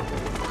Rambo.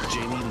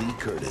 Jamie Lee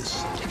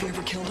Curtis. Have you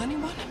ever killed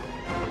anyone?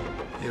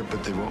 Yeah,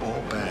 but they were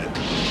all bad.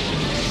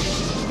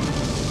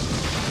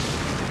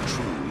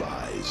 True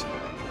Lies.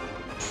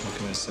 What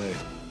can I say?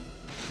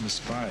 I'm a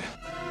spy.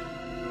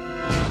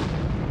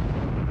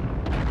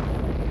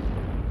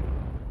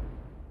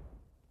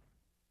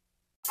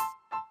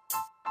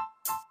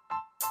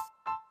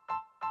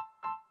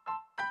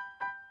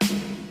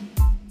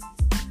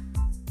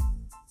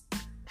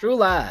 True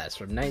Lies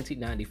from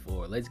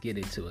 1994. Let's get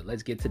into it.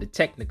 Let's get to the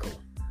technical.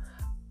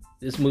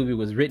 This movie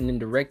was written and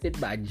directed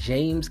by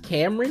James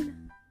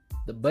Cameron.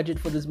 The budget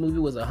for this movie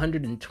was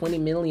 $120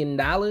 million.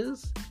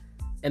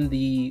 And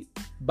the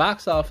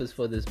box office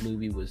for this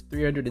movie was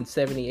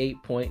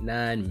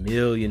 $378.9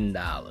 million.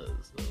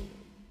 So,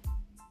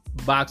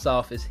 box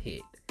office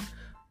hit.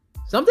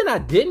 Something I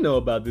didn't know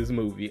about this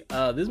movie.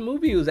 This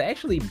movie was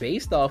actually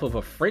based off of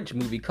a French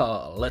movie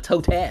called Le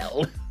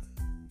Total.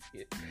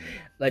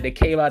 Like, they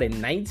came out in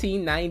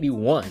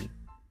 1991.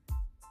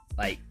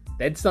 Like,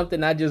 that's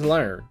something I just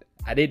learned.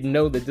 I didn't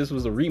know that this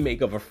was a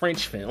remake of a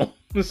French film.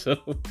 So,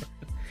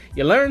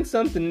 you learn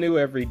something new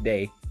every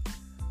day.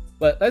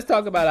 But let's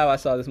talk about how I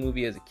saw this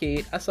movie as a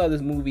kid. I saw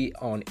this movie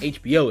on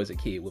HBO as a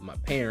kid with my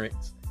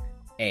parents.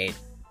 And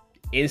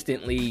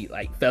instantly,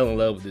 like, fell in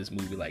love with this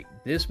movie. Like,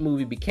 this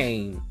movie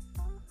became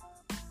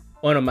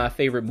one of my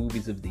favorite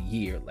movies of the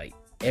year. Like,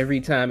 every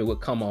time it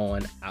would come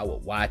on, I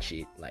would watch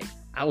it. Like,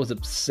 I was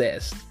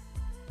obsessed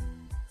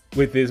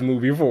with this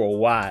movie for a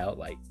while.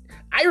 Like,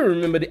 I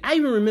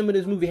even remember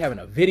this movie having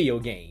a video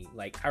game.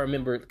 Like, I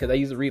remember, because I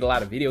used to read a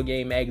lot of video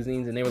game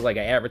magazines, and there was like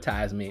an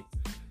advertisement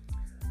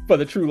for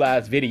the True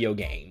Lies video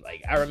game.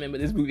 Like, I remember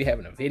this movie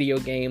having a video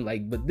game.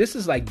 Like, but this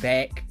is like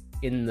back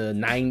in the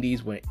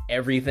 90s when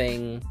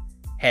everything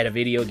had a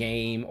video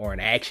game or an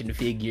action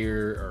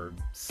figure or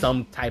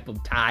some type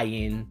of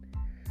tie-in.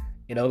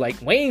 You know,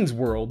 like Wayne's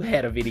World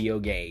had a video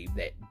game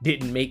that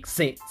didn't make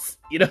sense.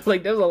 You know,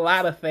 like there's a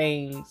lot of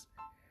things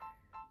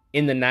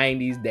in the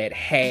 90s that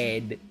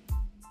had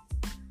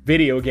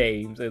video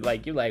games. And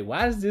like, you're like,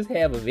 why does this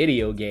have a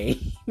video game?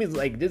 It's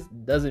like, this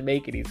doesn't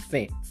make any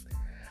sense.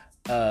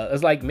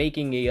 It's like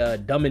making a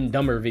Dumb and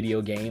Dumber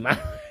video game.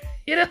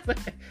 You know,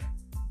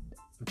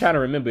 I'm trying to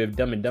remember if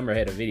Dumb and Dumber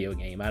had a video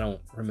game. I don't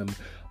remember.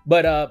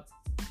 But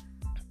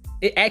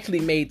it actually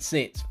made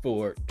sense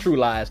for True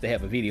Lies to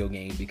have a video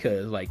game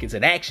because, like, it's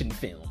an action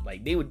film.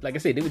 Like, they would, like I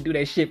said, they would do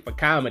that shit for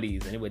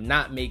comedies, and it would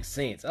not make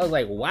sense. I was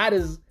like, why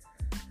does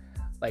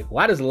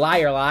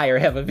Liar Liar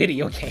have a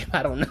video game?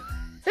 I don't know.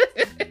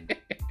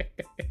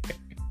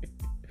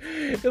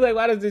 It's like,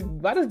 why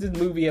does this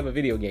movie have a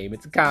video game?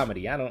 It's a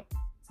comedy. I don't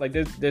like.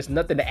 There's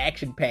nothing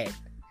action-packed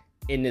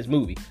in this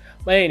movie.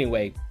 But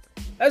anyway,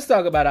 let's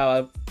talk about how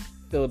I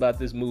feel about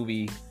this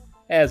movie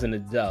as an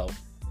adult.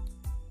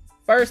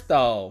 First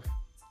off,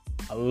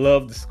 I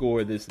love the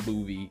score of this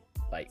movie.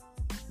 Like,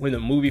 when the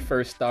movie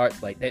first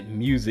starts, like, that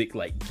music,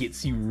 like,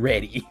 gets you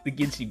ready. It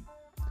gets you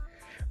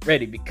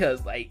ready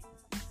because, like,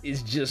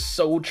 it's just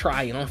so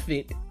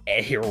triumphant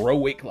and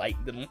heroic. Like,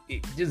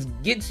 it just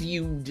gets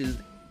you just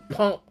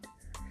pumped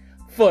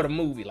for the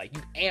movie. Like,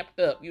 you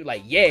amped up. You're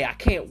like, yeah, I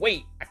can't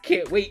wait. I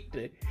can't wait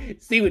to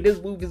see what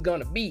this movie's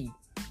gonna be.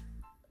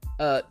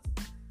 Fun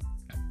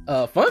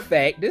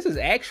fact, this is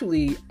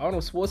actually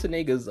Arnold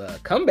Schwarzenegger's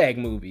comeback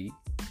movie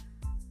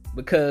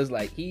because,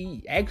 like,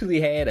 he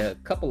actually had a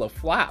couple of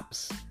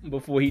flops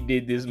before he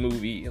did this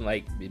movie, and,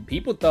 like,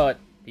 people thought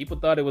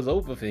it was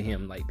over for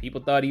him. Like, people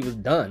thought he was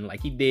done.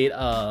 Like, he did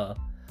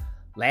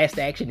Last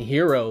Action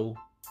Hero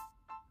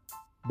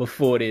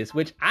before this,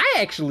 which I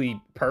actually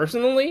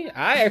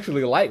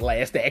like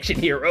Last Action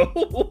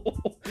Hero.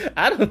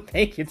 I don't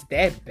think it's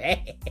that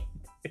bad.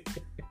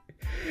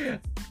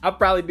 I'll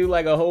probably do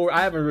like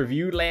I haven't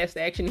reviewed Last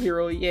Action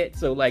Hero yet,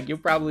 so like you'll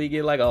probably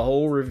get like a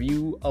whole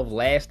review of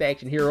Last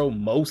Action Hero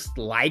most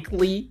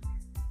likely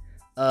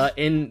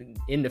in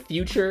the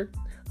future.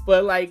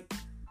 But like,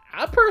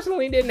 I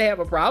personally didn't have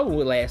a problem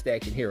with Last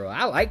Action Hero.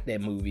 I liked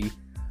that movie.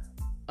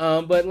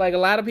 But like a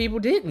lot of people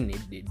didn't.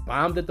 It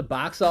bombed at the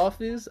box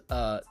office.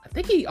 I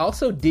think he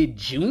also did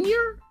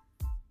Junior.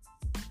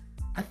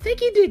 I think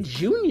he did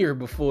Junior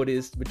before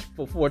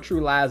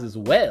True Lies as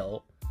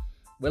well.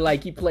 But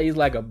like he plays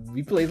like a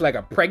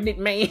pregnant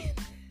man.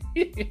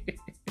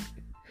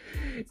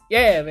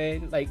 Yeah,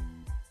 man. Like,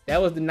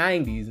 that was the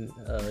 90s.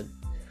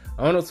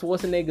 Arnold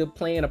Schwarzenegger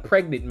playing a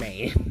pregnant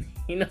man.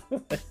 You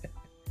know?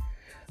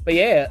 But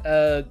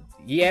yeah,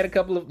 he had a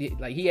couple of,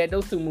 like, he had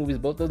those two movies.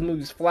 Both those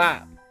movies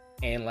flopped.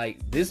 And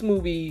like, this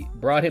movie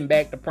brought him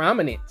back to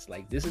prominence.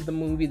 Like, this is the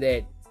movie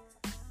that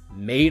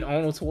made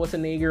Arnold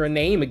Schwarzenegger a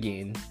name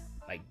again.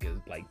 Like, 'cause,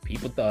 like,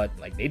 people thought,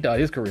 like, they thought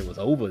his career was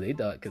over. They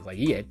thought, because like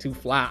he had two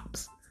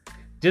flops,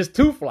 just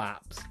two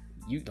flops.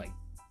 They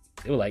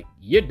were like,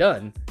 you're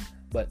done.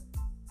 But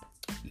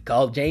he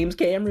called James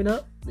Cameron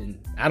up, and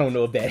I don't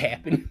know if that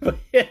happened. But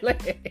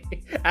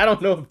I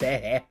don't know if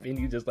that happened.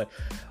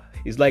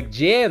 He's like,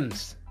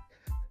 James,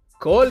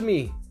 call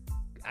me.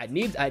 I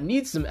need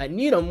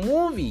a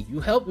movie. You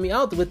help me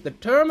out with the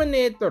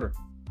Terminator.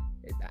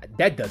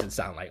 That doesn't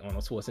sound like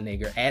Arnold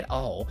Schwarzenegger at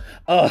all.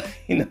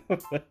 You know.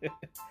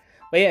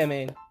 But yeah,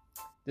 man,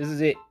 this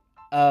is it.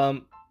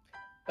 But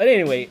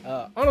anyway,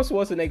 Arnold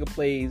Schwarzenegger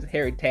plays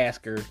Harry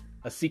Tasker,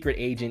 a secret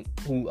agent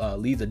who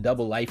leads a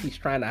double life. He's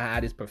trying to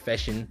hide his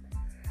profession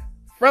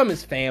from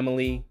his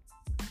family.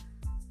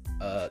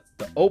 The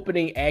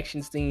opening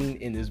action scene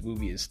in this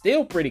movie is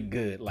still pretty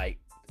good. Like,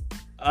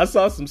 I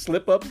saw some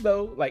slip-ups,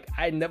 though, like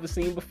I'd never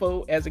seen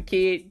before as a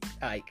kid.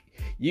 Like,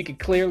 you could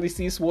clearly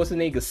see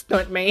Schwarzenegger's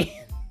stuntman.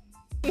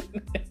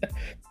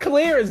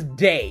 Clear as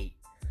day.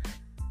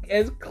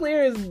 As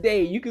clear as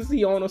day, you can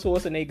see Arnold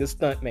Schwarzenegger's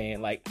stuntman.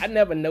 Like, I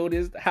never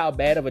noticed how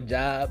bad of a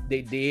job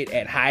they did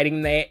at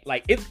hiding that.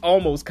 Like, it's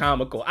almost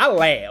comical. I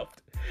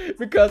laughed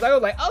because I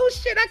was like, oh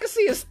shit, I can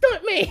see a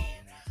stuntman.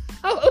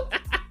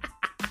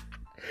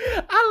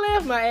 I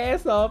laughed my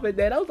ass off at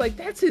that. I was like,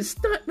 that's his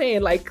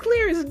stuntman, like,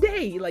 clear as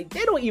day. Like,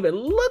 they don't even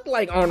look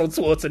like Arnold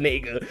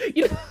Schwarzenegger.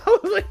 You know, I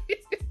was like,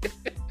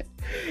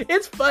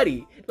 It's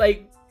funny.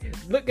 Like,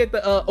 look at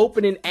the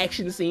opening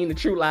action scene of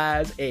True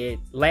Lies and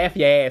laugh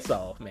your ass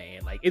off,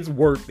 man. Like, it's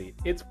worth it.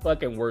 It's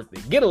fucking worth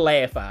it. Get a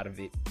laugh out of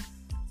it.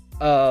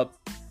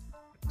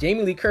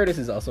 Jamie Lee Curtis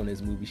is also in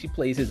this movie. She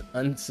plays his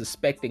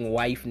unsuspecting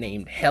wife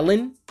named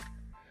Helen,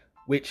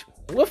 which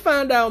we'll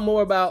find out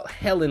more about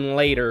Helen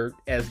later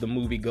as the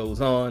movie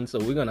goes on. So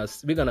we're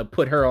gonna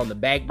put her on the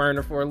back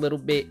burner for a little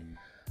bit.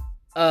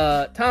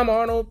 Tom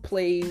Arnold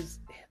plays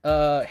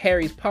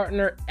Harry's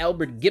partner,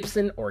 Albert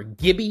Gibson, or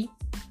Gibby,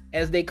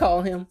 as they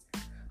call him,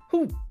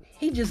 who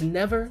he just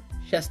never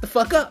shuts the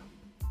fuck up.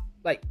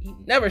 Like, he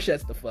never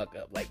shuts the fuck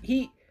up. Like,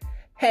 he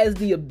has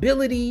the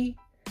ability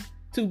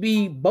to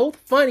be both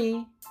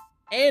funny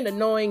and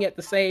annoying at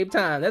the same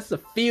time. That's the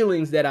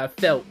feelings that I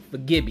felt for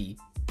Gibby,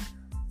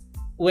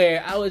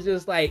 where I was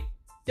just like,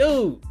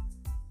 dude,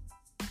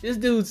 this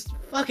dude's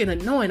fucking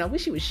annoying. I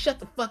wish he would shut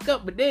the fuck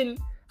up. But then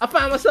I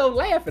found myself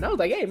laughing. I was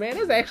like, hey man,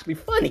 that's actually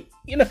funny.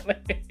 You know?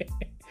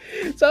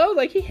 So I was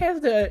like, he has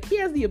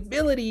the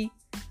ability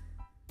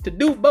to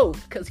do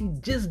both, because he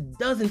just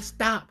doesn't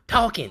stop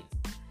talking.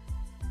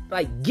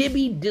 Like,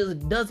 Gibby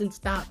just doesn't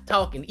stop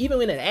talking.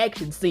 Even in an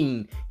action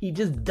scene, he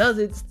just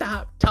doesn't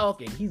stop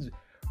talking. He's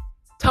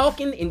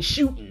talking and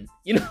shooting,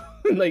 you know?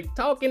 Like,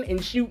 talking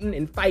and shooting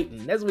and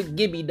fighting. That's what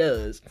Gibby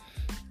does.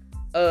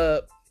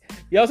 You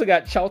also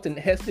got Charlton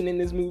Heston in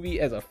this movie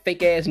as a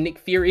fake-ass Nick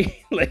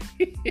Fury. Like,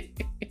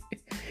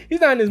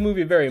 he's not in this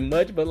movie very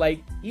much, but,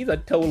 like, he's a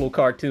total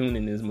cartoon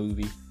in this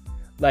movie.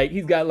 Like,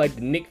 he's got, like,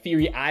 the Nick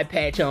Fury eye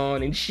patch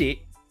on and shit,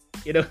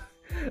 you know?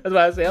 That's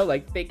why I say I was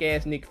like,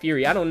 fake-ass Nick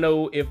Fury. I don't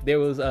know if there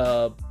was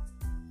a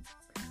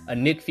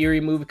Nick Fury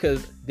movie,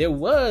 because there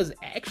was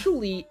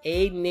actually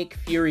a Nick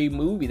Fury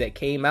movie that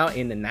came out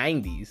in the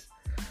 90s.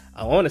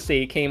 I want to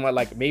say it came out,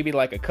 like, maybe,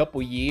 like, a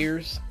couple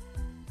years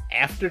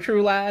after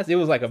True Lies. It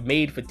was, like, a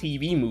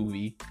made-for-TV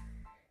movie.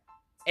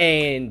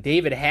 And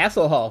David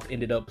Hasselhoff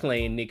ended up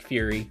playing Nick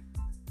Fury.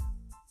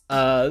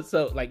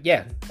 So, like,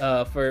 yeah,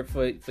 for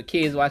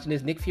kids watching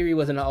this, Nick Fury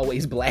wasn't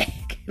always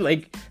black.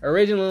 Like,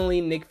 originally,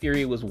 Nick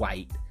Fury was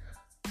white.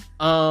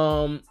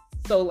 So,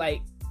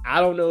 like, I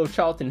don't know if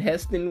Charlton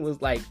Heston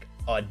was, like,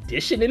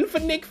 auditioning for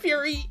Nick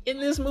Fury in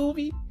this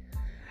movie,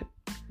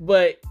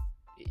 but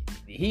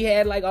he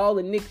had, like, all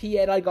the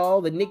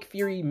Nick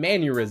Fury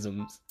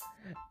mannerisms.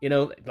 You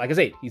know, like I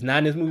said, he's not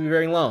in this movie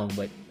very long,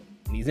 but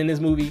when he's in this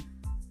movie,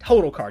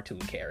 total cartoon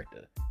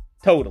character.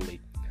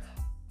 Totally.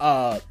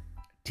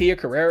 Tia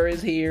Carrere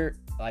is here,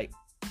 like,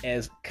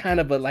 as kind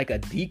of a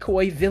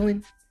decoy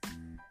villain.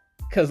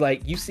 Cause,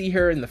 like, you see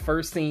her in the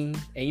first scene,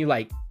 and you're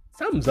like,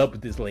 something's up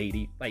with this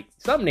lady. Like,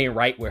 something ain't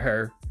right with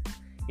her.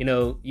 You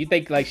know, you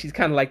think, like, she's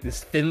kind of like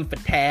this femme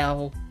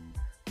fatale,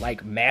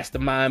 like,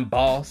 mastermind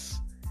boss.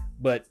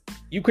 But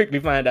you quickly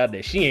find out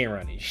that she ain't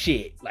running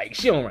shit. Like,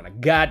 she don't run a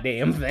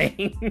goddamn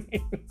thing.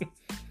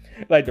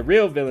 Like, the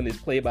real villain is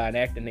played by an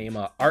actor named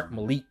Art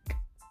Malik,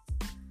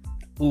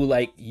 who,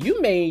 like, you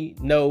may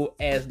know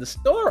as the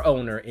store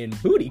owner in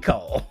Booty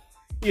Call.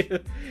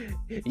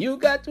 You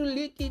got to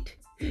lick it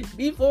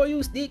before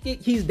you stick it.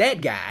 He's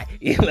that guy.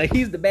 Like,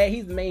 he's the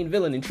main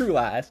villain in True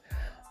Lies.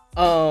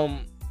 But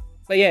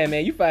yeah,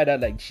 man, you find out,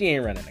 like, she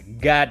ain't running a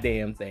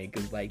goddamn thing,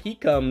 because, like, he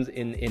comes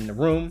in the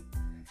room,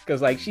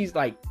 because, like, she's,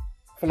 like,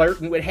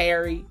 flirting with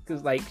Harry,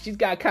 because, like, she's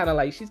got kind of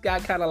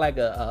like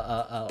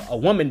a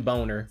woman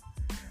boner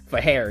for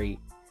Harry.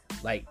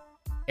 Like,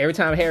 every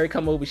time Harry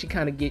come over, she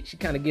kind of get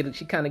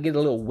a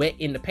little wet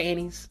in the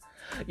panties,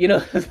 you know.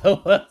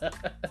 So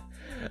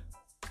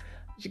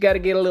she got to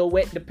get a little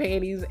wet in the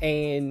panties,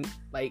 and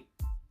the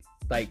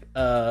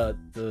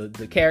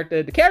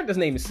character's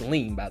name is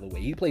Salim, by the way.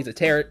 He plays a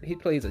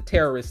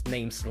terrorist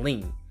named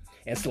Salim,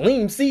 and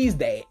Salim sees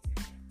that,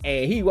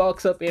 and he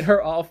walks up in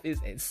her office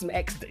and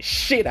smacks the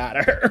shit out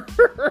of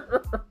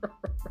her.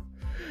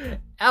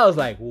 I was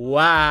like,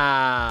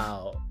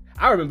 wow.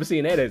 I remember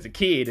seeing that as a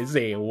kid and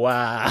saying,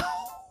 wow.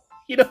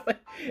 You know,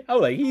 I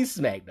was like, he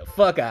smacked the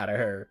fuck out of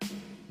her.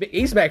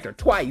 He smacked her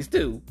twice,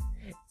 too.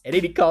 And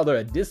then he called her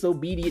a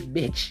disobedient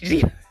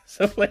bitch.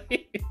 So,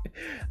 like,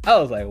 I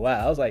was like,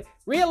 wow. I was like,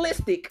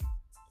 realistic.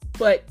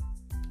 But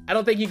I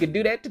don't think you could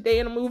do that today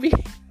in a movie.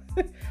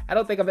 I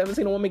don't think I've ever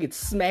seen a woman get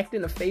smacked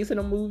in the face in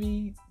a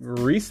movie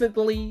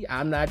recently.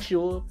 I'm not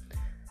sure.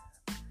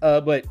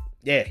 But,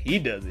 yeah, he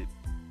does it.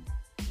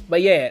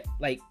 But, yeah,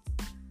 like,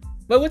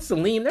 but with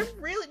Salim, there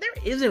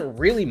isn't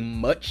really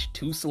much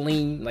to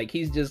Salim. Like,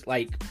 he's just,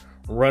 like,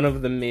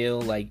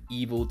 run-of-the-mill, like,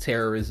 evil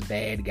terrorist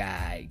bad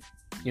guy.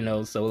 You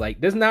know, so, like,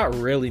 there's not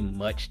really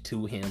much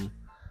to him.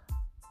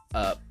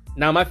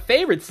 Now, my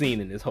favorite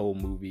scene in this whole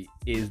movie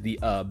is the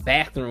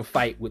bathroom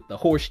fight with the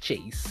horse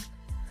chase.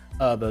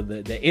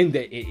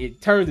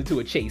 It turns into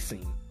a chase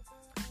scene.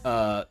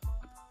 I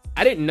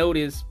didn't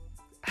notice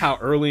how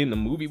early in the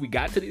movie we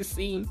got to this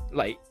scene.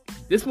 Like,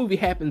 this scene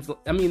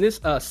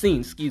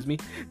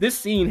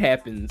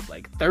happens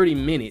like 30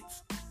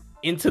 minutes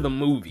into the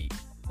movie.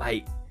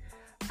 Like,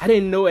 I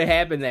didn't know it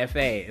happened that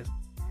fast.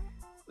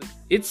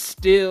 It's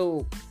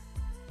still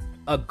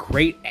a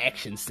great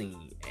action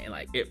scene, and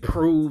like, it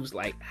proves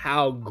like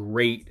how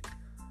great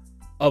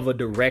of a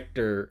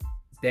director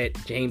that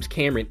James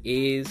Cameron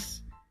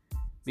is,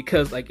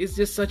 because like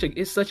it's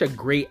such a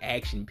great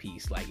action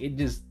piece. Like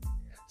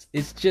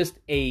it's just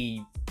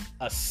a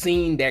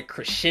scene that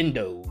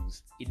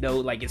crescendos, you know,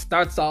 like it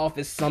starts off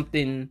as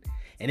something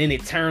and then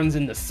it turns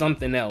into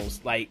something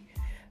else. Like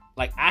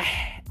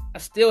I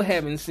still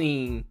haven't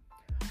seen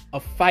a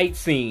fight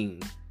scene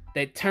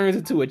that turns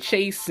into a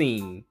chase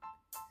scene,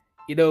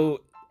 you know,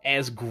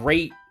 as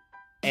great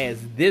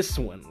as this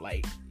one.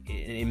 Like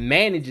it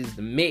manages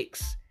to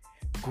mix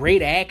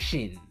great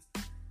action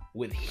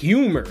with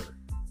humor.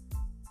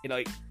 You know,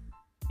 like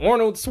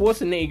Arnold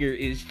Schwarzenegger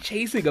is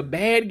chasing a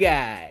bad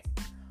guy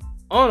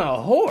on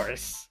a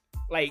horse.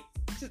 Like,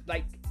 just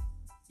like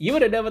you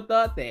would have never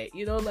thought that.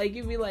 You know, like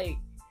you'd be like,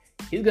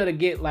 he's gonna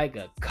get like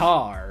a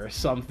car or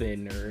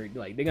something, or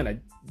like they're gonna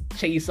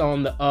chase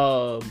on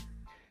the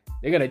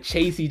they're gonna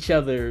chase each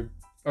other,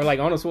 or like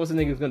Arnold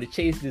Schwarzenegger's gonna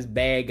chase this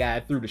bad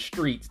guy through the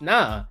streets.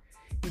 Nah,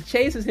 he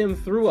chases him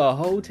through a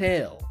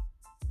hotel,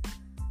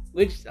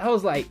 which I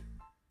was like,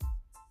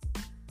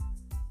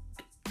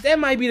 that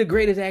might be the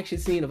greatest action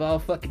scene of all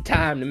fucking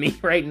time to me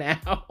right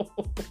now.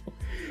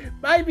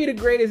 Might be the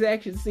greatest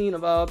action scene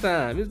of all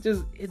time.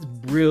 It's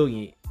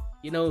brilliant.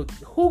 You know,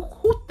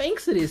 who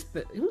thinks it is?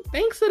 Who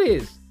thinks it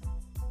is?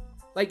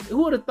 Like, who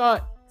would have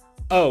thought,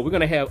 oh, we're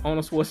going to have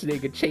Arnold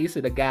Schwarzenegger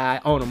chasing a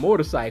guy on a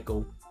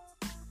motorcycle,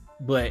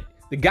 but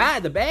the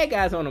bad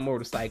guy's on a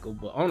motorcycle,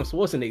 but Arnold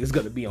Schwarzenegger's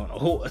going to be on a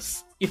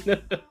horse. You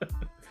know?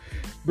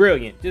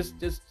 Brilliant.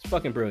 Just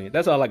fucking brilliant.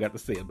 That's all I got to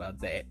say about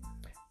that.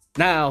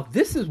 Now,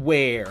 this is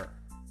where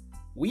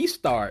we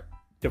start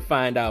to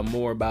find out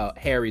more about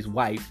Harry's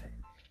wife,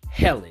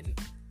 Helen.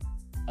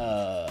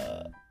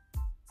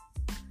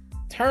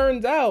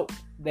 Turns out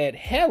that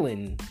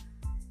Helen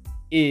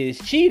is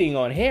cheating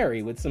on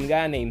Harry with some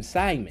guy named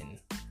Simon.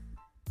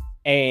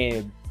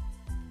 And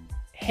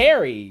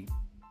Harry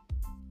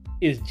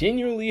is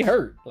genuinely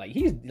hurt. Like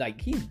he's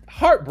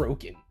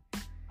heartbroken.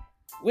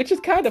 Which is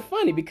kind of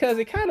funny because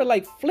it kind of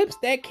like flips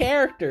that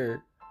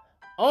character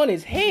on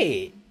his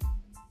head.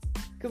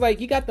 Cause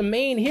like you got the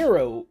main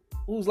hero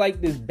who's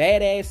like this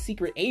badass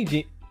secret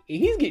agent, and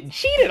he's getting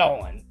cheated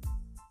on.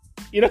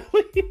 You know,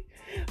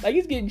 like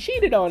he's getting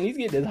cheated on. He's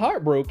getting his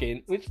heart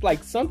broken, which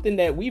like something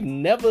that we've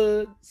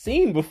never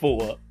seen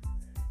before,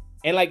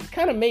 and like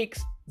kind of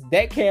makes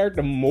that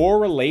character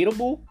more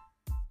relatable.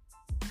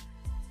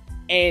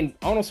 And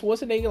Arnold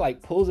Schwarzenegger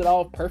like pulls it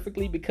off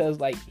perfectly because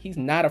like he's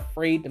not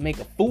afraid to make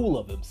a fool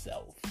of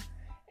himself.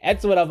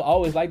 That's what I've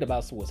always liked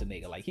about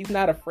Schwarzenegger. Like he's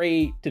not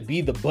afraid to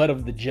be the butt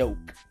of the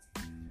joke.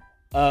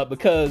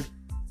 Because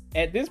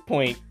at this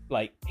point,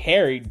 like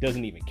Harry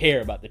doesn't even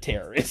care about the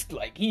terrorist.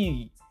 Like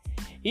he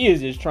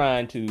is just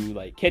trying to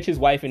like catch his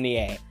wife in the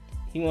act.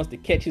 He wants to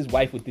catch his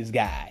wife with this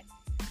guy.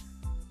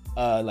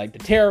 Like the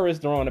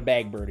terrorists are on the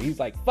back burner. He's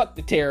like, fuck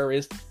the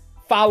terrorists,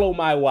 follow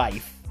my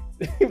wife.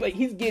 Like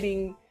he's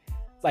getting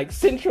like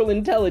Central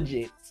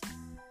Intelligence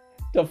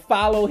to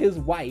follow his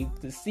wife,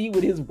 to see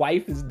what his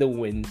wife is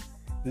doing,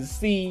 to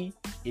see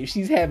if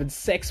she's having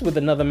sex with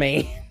another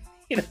man.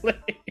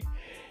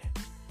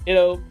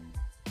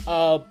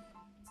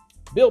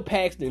 Bill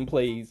Paxton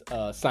plays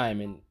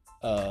Simon,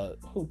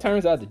 who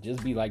turns out to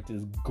just be like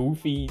this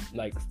goofy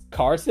like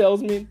car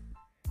salesman,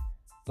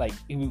 like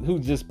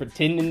who's just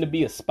pretending to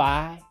be a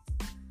spy.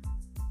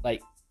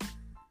 Like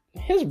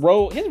his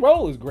role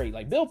is great.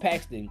 Like Bill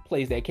Paxton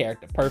plays that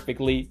character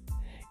perfectly,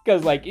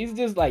 because like it's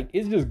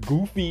just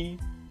goofy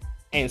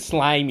and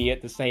slimy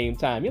at the same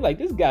time. You're like,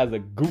 this guy's a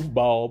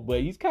goofball,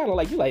 but he's kind of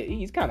like,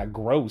 he's kind of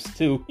gross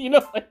too, you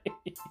know.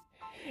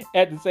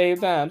 At the same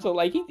time, so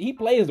like he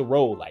plays the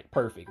role like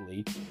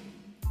perfectly.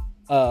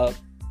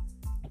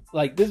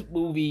 Like this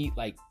movie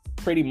like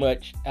pretty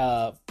much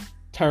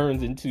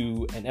turns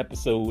into an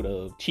episode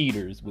of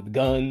Cheaters with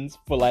guns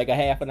for like a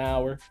half an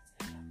hour.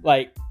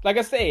 Like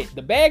I said,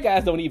 the bad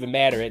guys don't even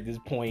matter at this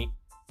point.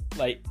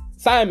 Like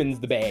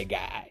Simon's the bad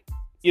guy,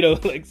 you know.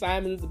 Like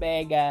Simon's the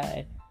bad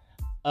guy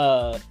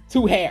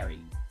to Harry.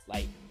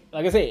 Like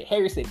I said,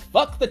 Harry said,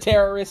 "Fuck the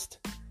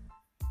terrorist.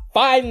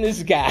 Find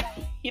this guy."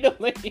 You know,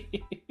 like,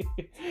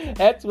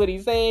 that's what he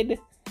said.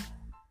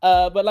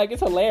 But like,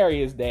 it's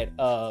hilarious that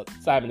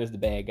Simon is the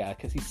bad guy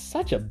because he's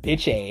such a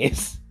bitch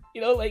ass.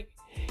 You know, like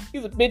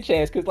he's a bitch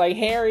ass because like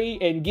Harry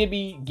and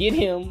Gibby get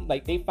him,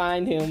 like they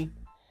find him,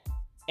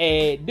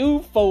 and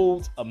dude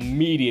folds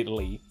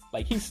immediately.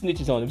 Like he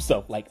snitches on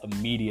himself like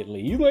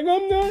immediately. He's like,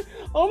 I'm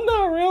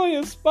not really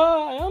a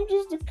spy. I'm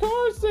just a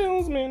car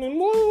salesman, and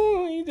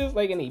he just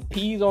like, and he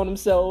pees on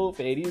himself,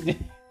 and he's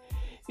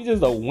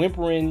just a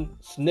whimpering,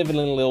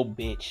 sniveling little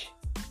bitch.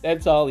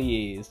 That's all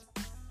he is.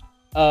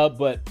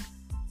 But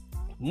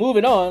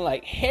moving on,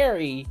 like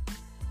Harry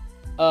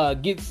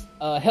gets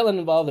Helen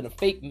involved in a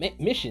fake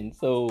mission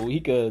so he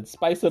could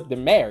spice up their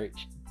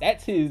marriage.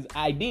 That's his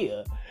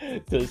idea,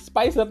 to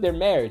spice up their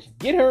marriage.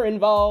 Get her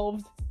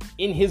involved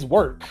in his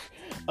work.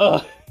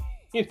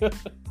 You know?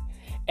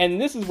 And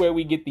this is where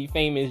we get the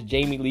famous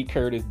Jamie Lee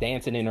Curtis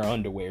dancing in her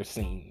underwear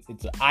scene.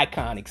 It's an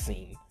iconic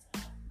scene.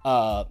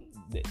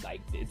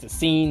 Like it's a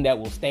scene that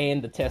will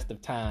stand the test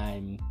of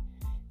time.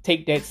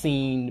 take that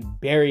scene,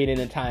 bury it in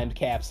a time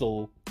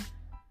capsule.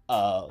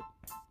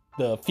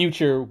 The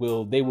future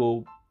will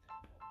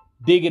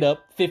dig it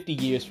up 50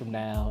 years from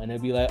now, and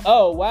it'll be like,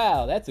 oh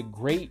wow, that's a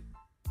great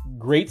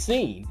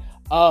scene.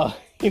 But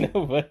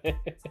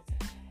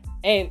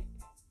and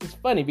it's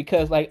funny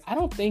because like I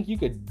don't think you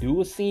could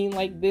do a scene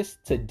like this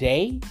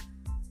today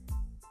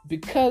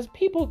because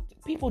people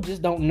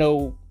just don't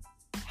know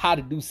how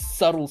to do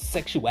subtle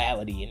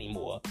sexuality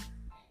anymore.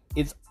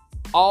 It's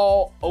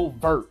all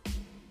overt.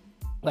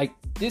 Like,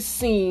 this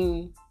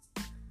scene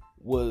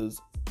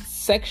was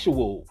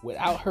sexual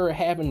without her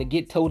having to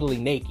get totally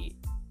naked.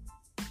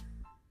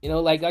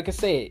 Like I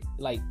said,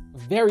 like,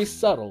 very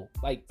subtle.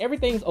 Like,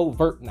 everything's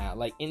overt now.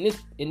 Like, in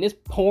this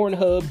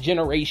Pornhub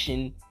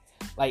generation,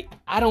 like,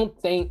 I don't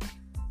think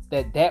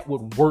that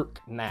would work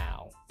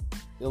now.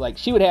 Like,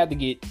 she would have to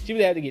get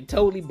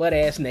totally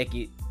butt-ass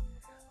naked.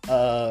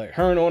 Her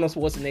and Arnold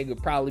Schwarzenegger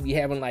would probably be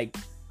having, like,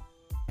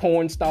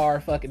 porn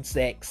star fucking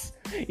sex,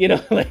 or something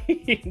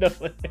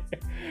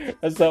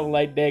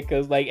like that,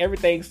 because like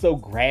everything's so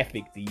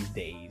graphic these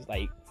days.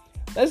 Like,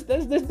 let's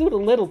do the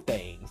little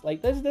things.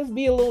 Like, let's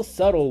be a little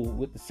subtle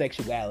with the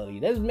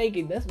sexuality. Let's make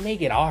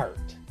it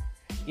art.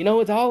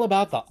 It's all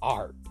about the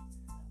art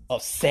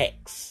of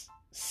sex.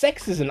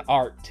 Sex is an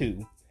art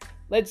too.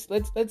 Let's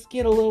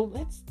get a little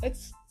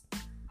let's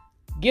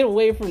get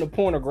away from the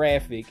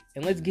pornographic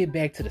and let's get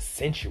back to the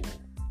sensual.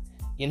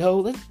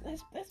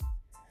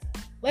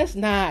 Let's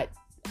not.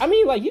 I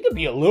mean, like, you could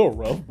be a little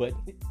rough, but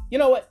you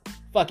know what?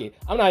 Fuck it.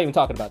 I'm not even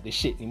talking about this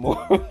shit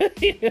anymore.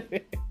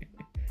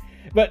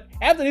 But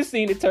after this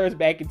scene, it turns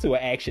back into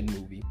an action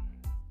movie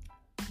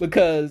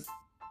because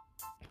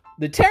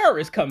the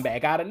terrorists come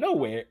back out of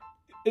nowhere,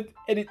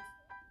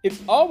 it's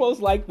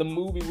almost like the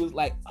movie was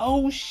like,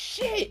 "Oh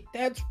shit,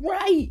 that's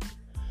right.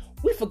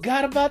 We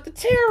forgot about the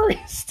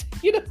terrorists."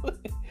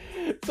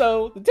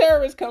 So the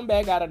terrorists come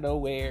back out of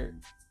nowhere.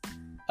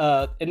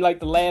 And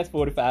like the last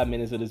 45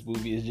 minutes of this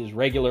movie is just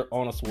regular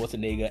Arnold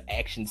Schwarzenegger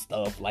action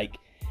stuff. Like,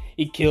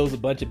 he kills a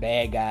bunch of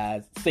bad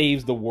guys,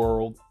 saves the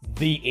world,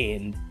 the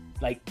end.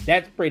 Like,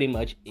 that's pretty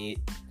much it.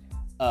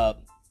 I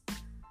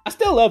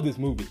still love this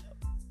movie,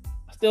 though.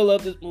 I still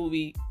love this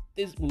movie.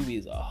 This movie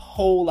is a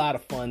whole lot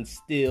of fun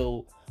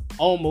still,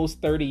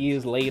 almost 30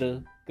 years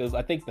later, because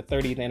I think the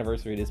 30th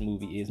anniversary of this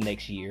movie is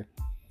next year.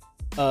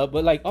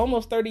 But like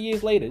almost 30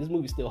 years later, this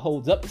movie still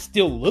holds up. It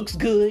still looks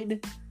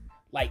good.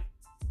 Like,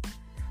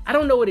 I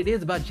don't know what it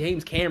is about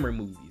James Cameron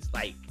movies.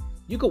 Like,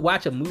 you could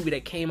watch a movie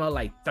that came out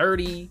like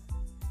 30,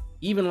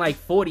 even like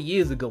 40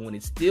 years ago, and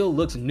it still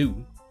looks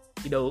new.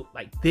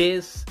 Like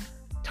this,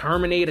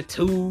 Terminator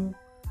 2,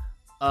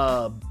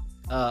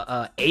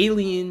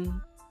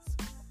 Alien.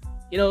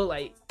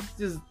 Like,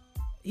 just,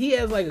 he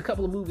has like a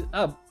couple of movies.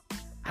 I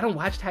don't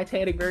watch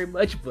Titanic very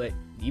much, but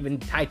even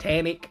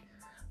Titanic's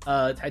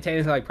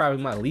like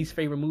probably my least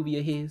favorite movie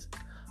of his.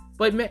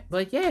 But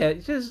yeah,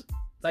 it's just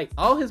like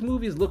all his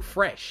movies look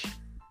fresh.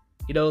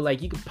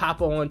 Like, you could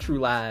pop on True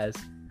Lies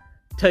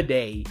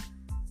today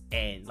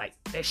and like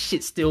that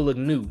shit still look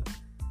new.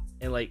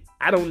 And like,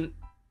 I don't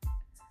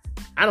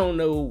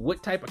know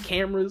what type of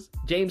cameras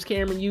James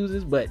Cameron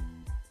uses, but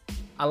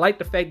I like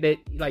the fact that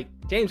like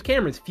James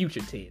Cameron's future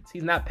tense.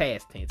 He's not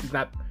past tense. He's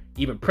not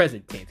even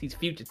present tense. He's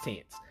future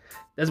tense.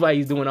 That's why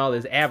he's doing all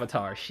this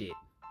Avatar shit.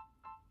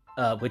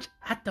 Which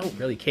I don't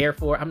really care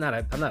for. I'm not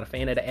a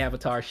fan of the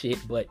Avatar shit,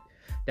 but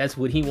that's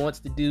what he wants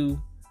to do.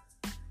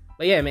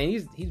 But yeah, man,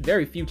 he's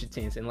very future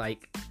tense, and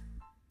like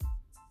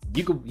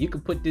you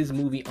could put this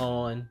movie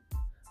on,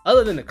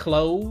 other than the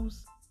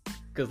clothes,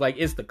 because like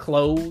it's the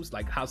clothes,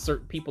 like how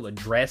certain people are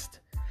dressed,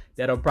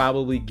 that'll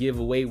probably give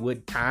away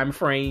what time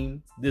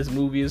frame this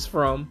movie is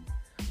from.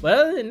 But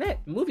other than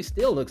that, the movie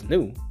still looks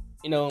new.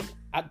 Like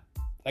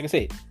I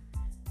said,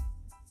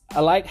 I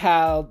like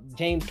how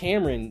James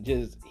Cameron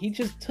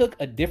just took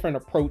a different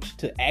approach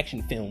to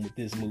action film with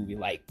this movie,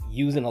 like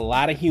using a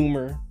lot of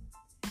humor,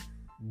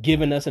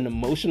 giving us an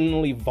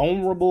emotionally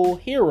vulnerable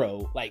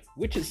hero, like,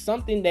 which is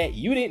something that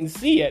you didn't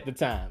see at the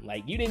time.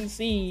 Like, you didn't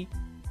see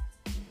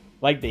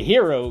like the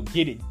hero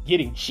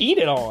getting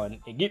cheated on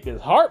and getting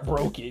his heart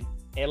broken,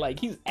 and like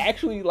he's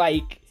actually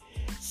like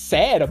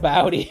sad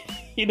about it,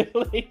 and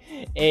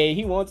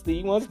he wants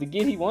to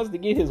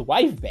get his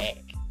wife back.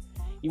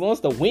 He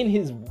wants to win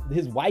his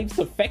wife's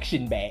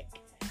affection back.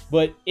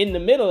 But in the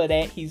middle of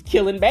that, he's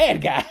killing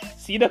bad guys,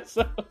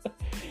 so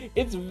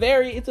it's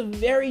a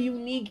very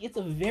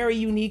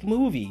unique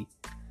movie.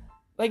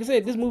 Like I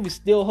said, this movie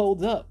still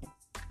holds up.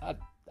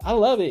 I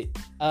love it.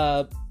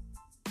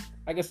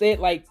 Like I said,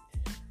 like,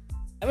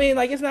 I mean,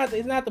 like, it's not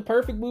the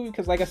perfect movie,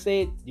 because like I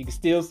said, you can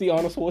still see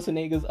Arnold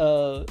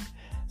Schwarzenegger's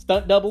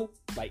stunt double.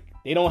 Like,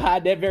 they don't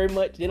hide that very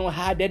much. They don't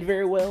hide that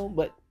very well,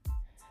 but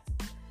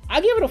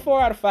I give it a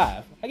 4 out of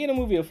 5. I give the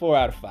movie a 4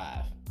 out of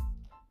 5.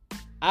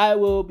 I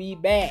will be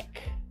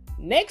back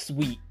next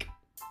week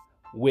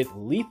with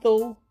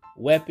Lethal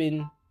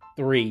Weapon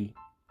 3.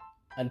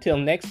 Until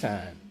next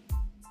time,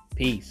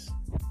 peace.